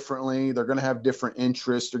love differently. They're going to have different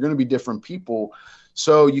interests. They're going to be different people.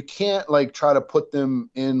 So you can't like try to put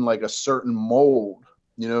them in like a certain mold,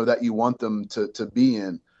 that you want them to be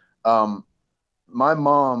in. My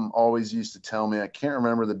mom always used to tell me, I can't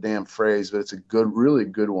remember the damn phrase, but it's a really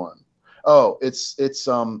good one. Oh, it's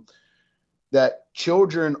that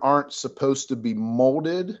children aren't supposed to be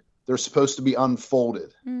molded. They're supposed to be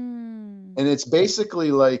unfolded. And it's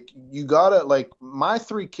basically like, you gotta, like, my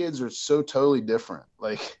three kids are so totally different.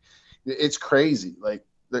 Like, it's crazy. Like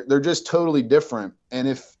they're just totally different. And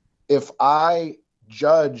if I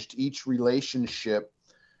judged each relationship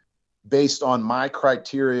based on my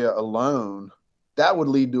criteria alone, that would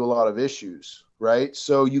lead to a lot of issues, right?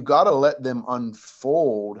 So you got to let them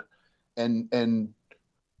unfold and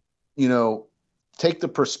take the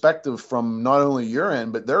perspective from not only your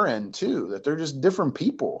end, but their end too, that they're just different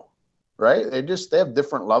people, right? They have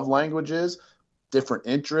different love languages, different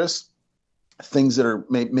interests, things that are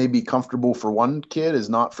may be comfortable for one kid is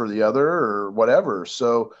not for the other or whatever.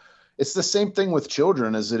 So it's the same thing with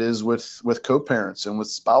children as it is with co-parents and with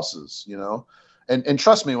spouses, And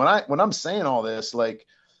trust me, when I'm saying all this, like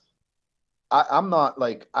I'm not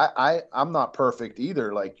like I'm not perfect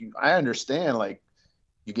either. Like I understand, like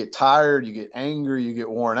you get tired, you get angry, you get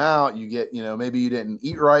worn out, you get, maybe you didn't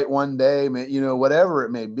eat right one day, whatever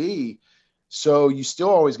it may be. So you still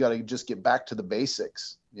always got to just get back to the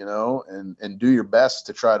basics, and do your best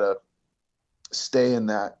to try to stay in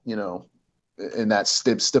that, in that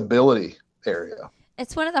stability area.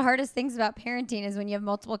 It's one of the hardest things about parenting is when you have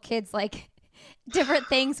multiple kids, like different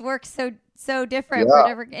things work so different for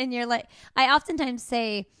different, and you're like, I oftentimes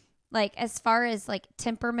say, like, as far as like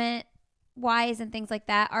temperament wise and things like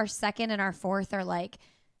that, our second and our fourth are like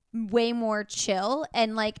way more chill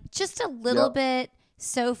and like just a little bit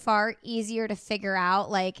so far easier to figure out,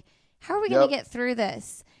 like, how are we going to get through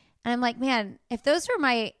this? And I'm like, man, if those were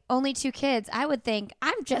my only two kids, I would think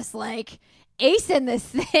I'm just like acing this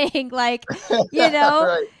thing. Like,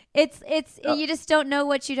 right. It's you just don't know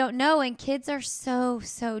what you don't know. And kids are so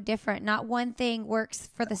different. Not one thing works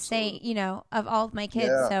for the same, of all of my kids.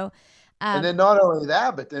 Yeah. So, and then not only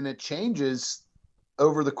that, but then it changes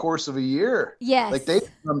over the course of a year. Yes. Like they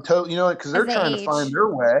become because they're trying to find their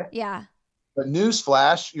way. Yeah. But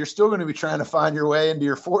newsflash, you're still going to be trying to find your way into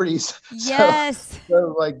your 40s. Yes.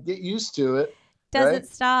 So like, get used to it. Doesn't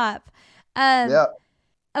stop. Yeah.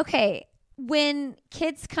 Okay. When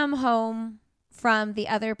kids come home from the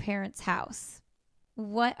other parent's house,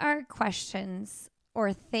 what are questions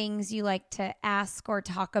or things you like to ask or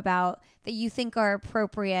talk about that you think are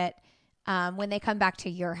appropriate when they come back to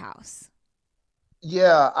your house?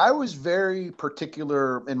 Yeah, I was very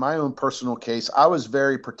particular in my own personal case. I was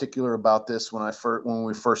very particular about this when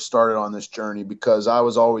we first started on this journey, because I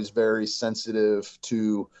was always very sensitive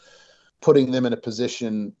to putting them in a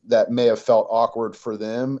position that may have felt awkward for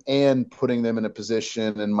them, and putting them in a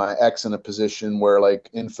position, and my ex in a position where like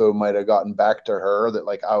info might have gotten back to her that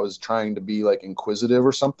like I was trying to be like inquisitive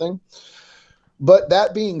or something. But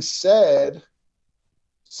that being said,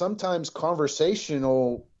 sometimes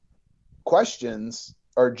conversational questions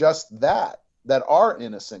are just that are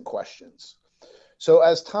innocent questions. So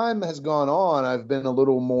as time has gone on, I've been a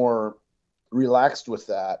little more relaxed with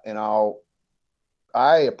that, and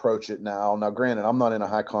I approach it now. Now, granted, I'm not in a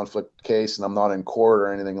high conflict case and I'm not in court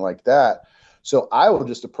or anything like that. So I will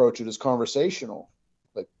just approach it as conversational.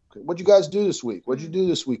 Like, what'd you guys do this week? What'd you do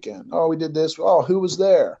this weekend? Oh, we did this. Oh, who was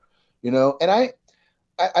there? And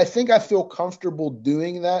I think I feel comfortable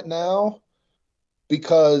doing that now,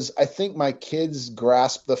 because I think my kids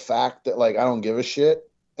grasp the fact that like, I don't give a shit.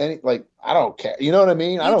 And like, I don't care. You know what I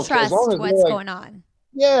mean? I don't trust care. As long as what's going on.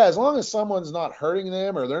 Yeah, as long as someone's not hurting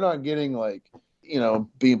them or they're not getting like,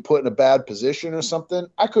 being put in a bad position or something,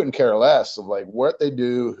 I couldn't care less of like what they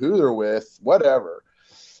do, who they're with, whatever.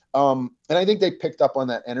 And I think they picked up on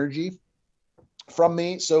that energy from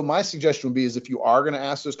me. So my suggestion would be is if you are going to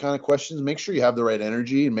ask those kind of questions, make sure you have the right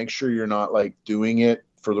energy and make sure you're not like doing it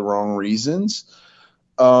for the wrong reasons.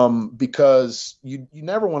 Because you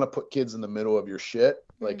never want to put kids in the middle of your shit,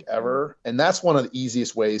 like Mm-hmm. ever. And that's one of the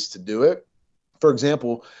easiest ways to do it. For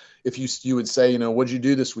example, if you would say, what'd you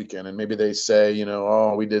do this weekend? And maybe they say,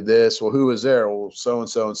 oh, we did this. Well, who was there? Well, so and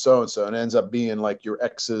so and so and so, and it ends up being like your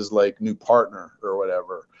ex's like new partner or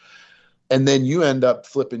whatever. And then you end up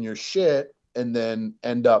flipping your shit and then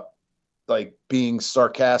end up like being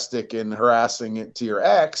sarcastic and harassing it to your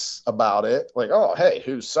ex about it. Like, oh, hey,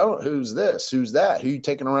 who's this? Who's that? Who you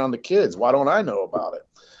taking around the kids? Why don't I know about it?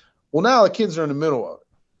 Well, now the kids are in the middle of it,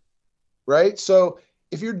 right? So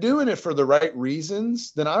if you're doing it for the right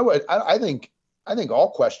reasons, then I think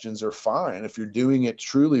all questions are fine if you're doing it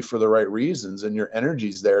truly for the right reasons and your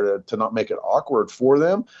energy's there to not make it awkward for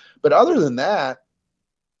them. But other than that,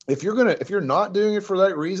 if you're not doing it for the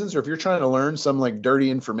right reasons, or if you're trying to learn some like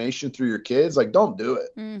dirty information through your kids, like don't do it.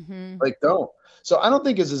 Mm-hmm. Like don't. So I don't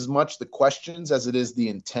think it's as much the questions as it is the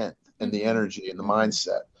intent and the Mm-hmm. energy and the Mm-hmm.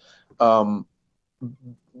 mindset. Um,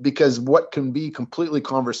 because what can be completely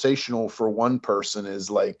conversational for one person is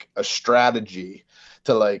like a strategy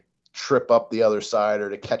to like trip up the other side or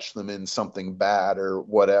to catch them in something bad or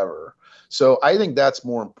whatever. So I think that's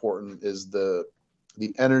more important is the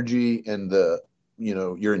energy and the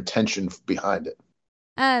your intention behind it.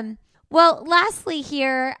 Um, well, lastly,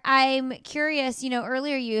 here, I'm curious.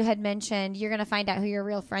 Earlier you had mentioned you're going to find out who your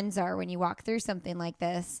real friends are when you walk through something like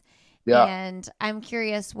this. Yeah. And I'm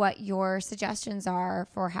curious what your suggestions are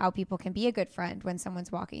for how people can be a good friend when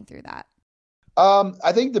someone's walking through that.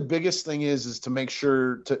 I think the biggest thing is to make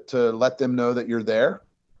sure to let them know that you're there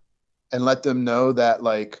and let them know that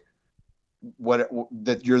like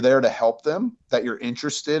that you're there to help them, that you're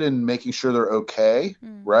interested in making sure they're okay,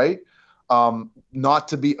 Mm. right? Not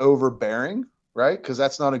to be overbearing, right? Because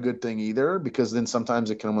that's not a good thing either, because then sometimes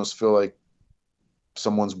it can almost feel like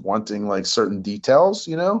someone's wanting like certain details.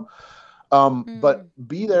 But Mm.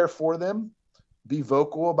 be there for them, be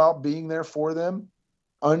vocal about being there for them,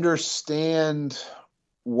 understand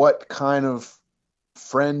what kind of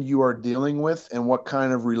friend you are dealing with and what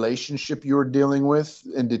kind of relationship you're dealing with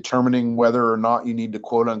and determining whether or not you need to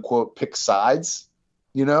quote unquote pick sides,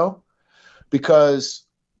 you know? Because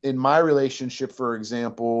in my relationship, for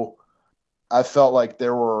example, I felt like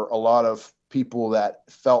there were a lot of people that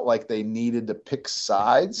felt like they needed to pick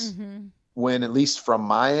sides Mm-hmm. when, at least from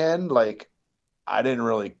my end, like I didn't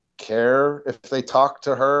really care if they talked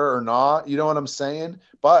to her or not. You know what I'm saying?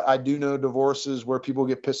 But I do know divorces where people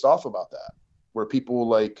get pissed off about that, where people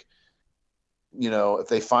like, if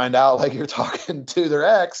they find out like you're talking to their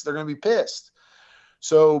ex, they're going to be pissed.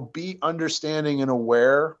 So be understanding and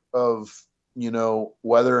aware of,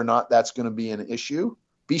 whether or not that's going to be an issue.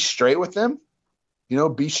 Be straight with them,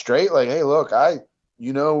 be straight. Like, hey, look,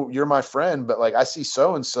 you're my friend, but like I see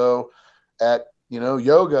so and so at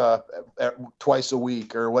yoga twice a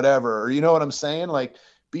week or whatever, or you know what I'm saying. Like,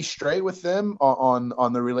 be straight with them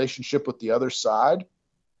on the relationship with the other side,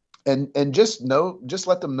 and just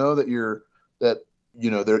let them know that you're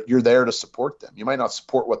there to support them. You might not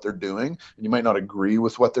support what they're doing, and you might not agree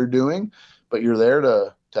with what they're doing, but you're there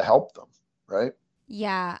to help them, right?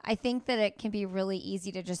 Yeah, I think that it can be really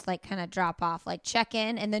easy to just like kind of drop off, like check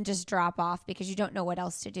in and then just drop off because you don't know what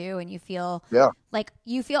else to do and you feel Yeah, like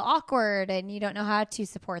you feel awkward and you don't know how to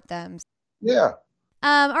support them. yeah,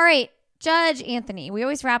 All right, Judge Anthony, we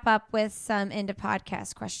always wrap up with some end of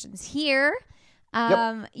podcast questions here.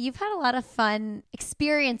 yep. You've had a lot of fun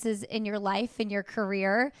experiences in your life, in your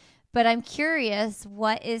career, but I'm curious,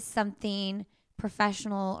 what is something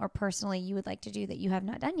professional or personally you would like to do that you have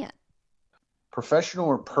not done yet? Professional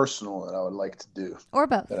or personal that I would like to do. Or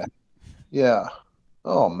both? That I, yeah.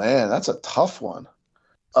 Oh man, that's a tough one.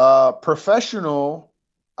 Professional,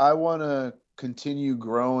 I want to continue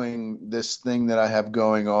growing this thing that I have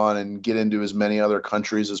going on and get into as many other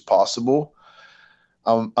countries as possible.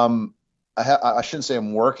 Um, I'm, I shouldn't say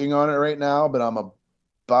I'm working on it right now, but I'm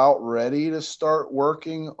about ready to start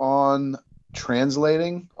working on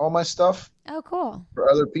translating all my stuff Oh, cool. for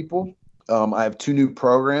other people. I have two new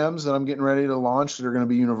programs that I'm getting ready to launch that are going to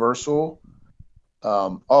be universal.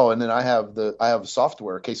 And then I have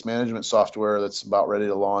software, case management software that's about ready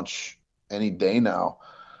to launch any day now.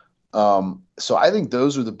 So I think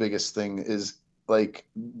those are the biggest thing is like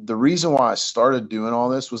the reason why I started doing all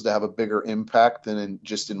this was to have a bigger impact than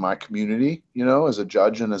just in my community, as a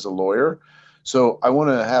judge and as a lawyer. So I want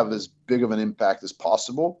to have as big of an impact as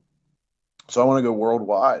possible. So I want to go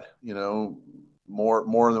worldwide,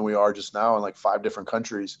 more than we are just now in like 5 different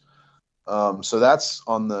countries. So that's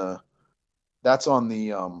on the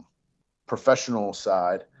professional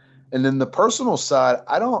side. And then the personal side,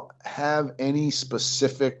 I don't have any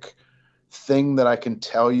specific thing that I can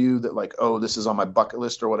tell you that like, oh, this is on my bucket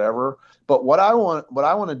list or whatever. But what I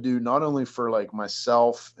want to do, not only for like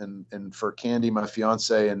myself and for Candy, my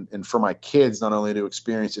fiance, and for my kids, not only to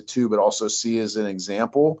experience it too, but also see as an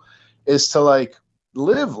example, is to like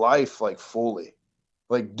live life like fully,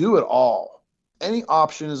 like do it all. Any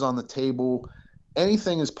option is on the table.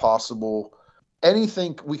 Anything is possible.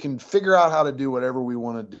 Anything we can figure out how to do whatever we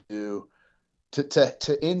want to do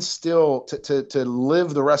to instill to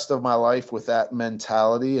live the rest of my life with that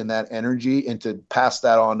mentality and that energy, and to pass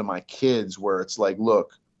that on to my kids, where it's like,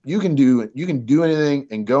 look, you can do anything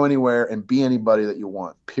and go anywhere and be anybody that you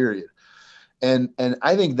want, period. And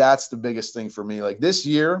I think that's the biggest thing for me. Like this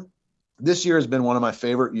year has been one of my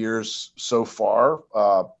favorite years so far,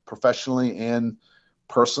 professionally and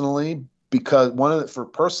personally, because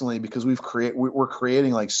because we're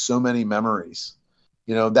creating like so many memories.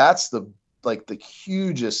 That's the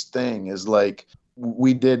hugest thing is like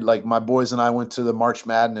we did, like my boys and I went to the March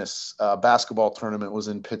Madness basketball tournament, was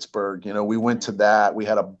in Pittsburgh. We went to that. We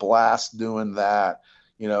had a blast doing that.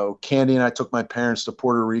 Candy and I took my parents to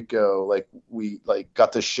Puerto Rico. Like we like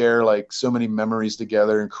got to share like so many memories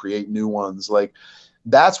together and create new ones. Like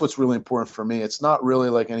that's what's really important for me. It's not really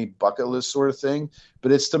like any bucket list sort of thing,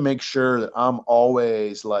 but it's to make sure that I'm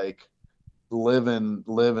always like living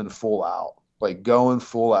full out, like going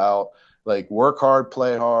full out, like work hard,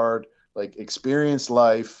 play hard, like experience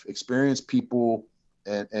life, experience people,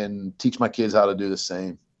 and teach my kids how to do the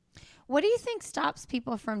same. What do you think stops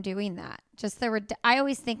people from doing that? I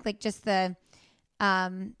always think like just the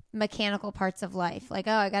mechanical parts of life. Like,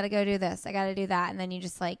 oh, I got to go do this. I got to do that. And then you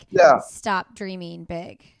just like stop dreaming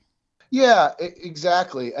big. Yeah,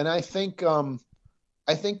 exactly. And I think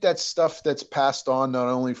that's stuff that's passed on not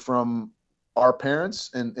only from our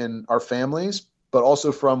parents and our families, but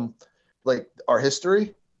also from like our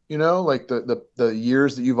history, like the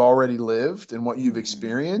years that you've already lived and what you've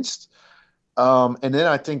experienced. And then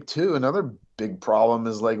I think too, another big problem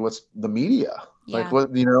is like what's the media, like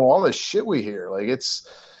what, all this shit we hear, like it's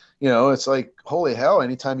like, holy hell,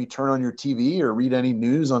 anytime you turn on your TV or read any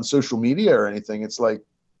news on social media or anything, it's like,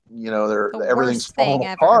 everything's falling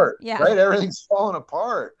apart, right? Everything's falling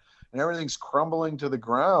apart and everything's crumbling to the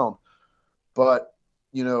ground. But,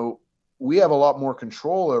 we have a lot more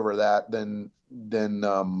control over that than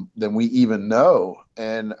we even know.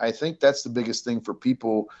 And I think that's the biggest thing for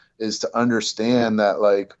people, is to understand that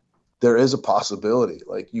like there is a possibility,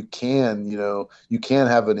 like you can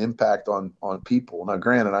have an impact on people. Now,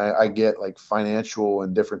 granted, I get like financial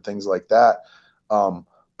and different things like that.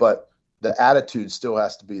 But the attitude still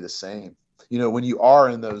has to be the same. When you are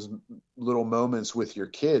in those little moments with your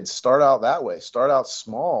kids, start out that way, start out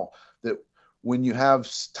small, that when you have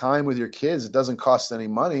time with your kids, it doesn't cost any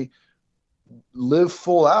money. Live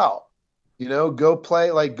full out, go play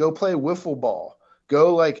wiffle ball,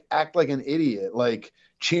 go like act like an idiot, like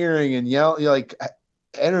cheering and yell, like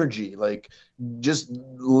energy, like just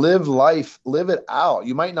live life, live it out.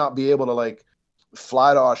 You might not be able to like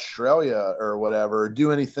fly to Australia or whatever, or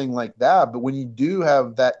do anything like that, but when you do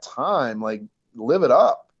have that time, like live it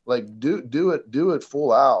up, like do it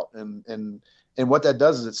full out. And what that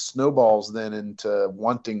does is it snowballs then into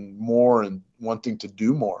wanting more and wanting to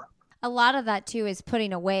do more. A lot of that too is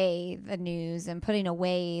putting away the news and putting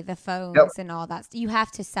away the phones and all that. You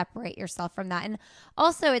have to separate yourself from that. And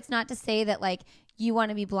also, it's not to say that like you want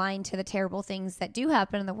to be blind to the terrible things that do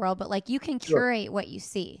happen in the world, but like you can curate what you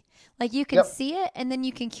see. Like you can see it, and then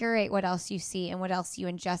you can curate what else you see and what else you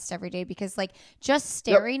ingest every day, because like just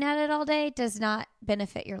staring at it all day does not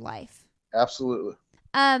benefit your life. Absolutely.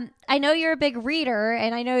 I know you're a big reader,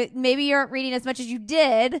 and I know maybe you aren't reading as much as you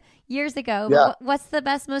did years ago. Yeah. But what's the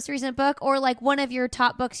most recent book, or like one of your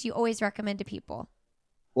top books you always recommend to people?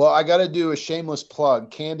 Well, I got to do a shameless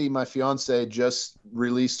plug. Candy, my fiance, just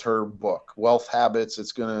released her book, Wealth Habits.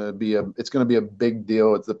 It's going to be a big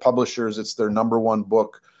deal. It's the publishers. It's their #1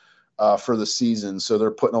 book for the season. So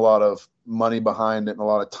they're putting a lot of money behind it and a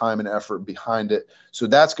lot of time and effort behind it. So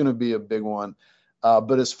that's going to be a big one.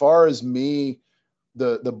 But as far as me,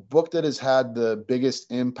 the book that has had the biggest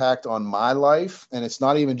impact on my life, and it's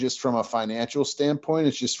not even just from a financial standpoint,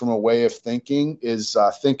 it's just from a way of thinking, is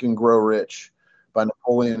Think and Grow Rich by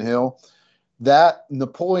Napoleon Hill. That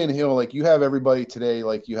Napoleon Hill, like you have everybody today,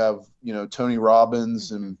 like you have, Tony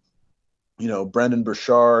Robbins and, Brendan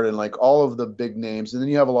Burchard and like all of the big names. And then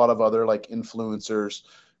you have a lot of other like influencers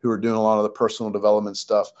who are doing a lot of the personal development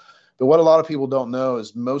stuff. But what a lot of people don't know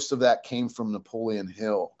is most of that came from Napoleon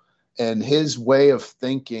Hill, and his way of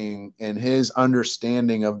thinking and his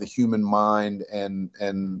understanding of the human mind and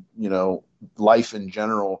life in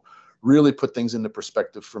general really put things into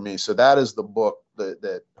perspective for me. So that is the book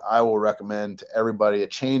that I will recommend to everybody. It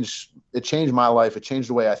changed my life. It changed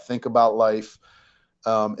the way I think about life.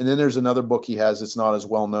 And then there's another book he has. It's not as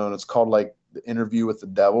well known. It's called like The Interview with the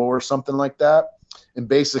Devil or something like that. And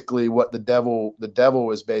basically what the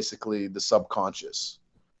devil is basically the subconscious.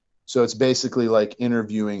 So it's basically like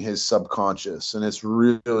interviewing his subconscious, and it's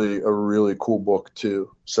really a really cool book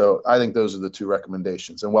too. So I think those are the two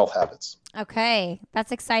recommendations, and Wealth Habits. Okay.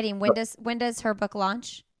 That's exciting. When does her book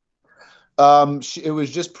launch? It was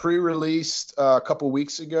just pre-released a couple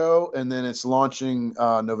weeks ago, and then it's launching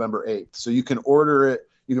November 8th. So you can order it.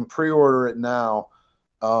 You can pre-order it now.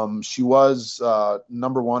 She was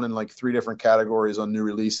number one in like 3 different categories on new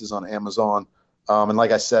releases on Amazon. And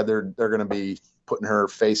like I said, they're going to be putting her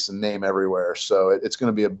face and name everywhere. So it's going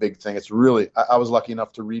to be a big thing. It's really, I was lucky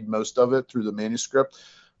enough to read most of it through the manuscript.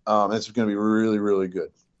 And it's going to be really, really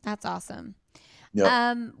good. That's awesome.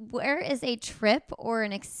 Yep. Where is a trip or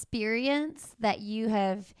an experience that you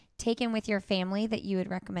have taken with your family that you would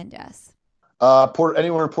recommend to us?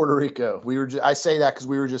 Anywhere in Puerto Rico. I say that because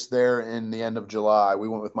we were just there in the end of July. We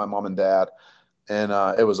went with my mom and dad, and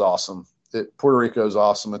it was awesome. Puerto Rico is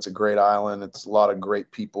awesome. It's a great island. It's a lot of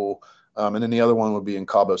great people. And then the other one would be in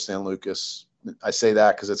Cabo San Lucas. I say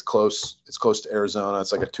that because it's close. It's close to Arizona.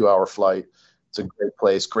 It's like a 2-hour flight. It's a great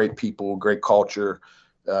place, great people, great culture.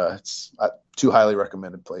 It's 2 highly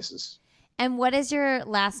recommended places. And what is your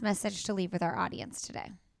last message to leave with our audience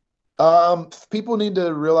today? People need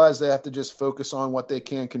to realize they have to just focus on what they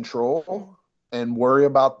can control and worry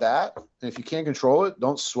about that. And if you can't control it,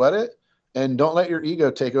 don't sweat it, and don't let your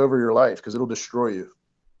ego take over your life because it'll destroy you.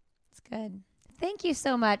 That's good. Thank you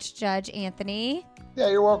so much, Judge Anthony. Yeah,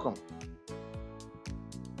 you're welcome.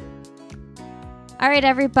 All right,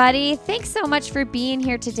 everybody. Thanks so much for being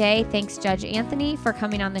here today. Thanks, Judge Anthony, for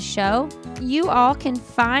coming on the show. You all can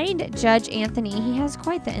find Judge Anthony. He has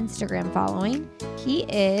quite the Instagram following. He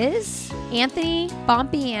is Anthony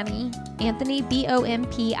Bompiani, Anthony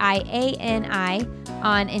Bompiani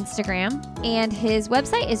on Instagram. And his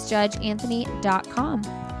website is judgeanthony.com.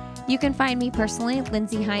 You can find me personally,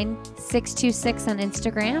 Lindsay Hine 626 on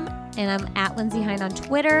Instagram, and I'm at Lindsay Hine on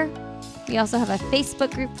Twitter. We also have a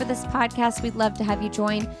Facebook group for this podcast. We'd love to have you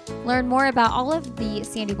join. Learn more about all of the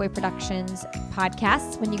Sandy Boy Productions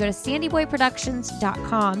podcasts when you go to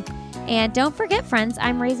sandyboyproductions.com. And don't forget, friends,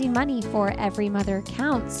 I'm raising money for Every Mother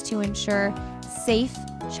Counts to ensure safe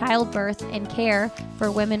childbirth and care for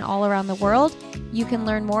women all around the world. You can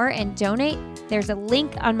learn more and donate. There's a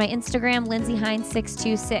link on my Instagram, Lindsay Hine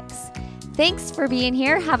 626. Thanks for being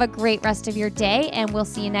here. Have a great rest of your day, and we'll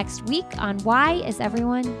see you next week on Why Is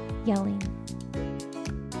Everyone Yelling?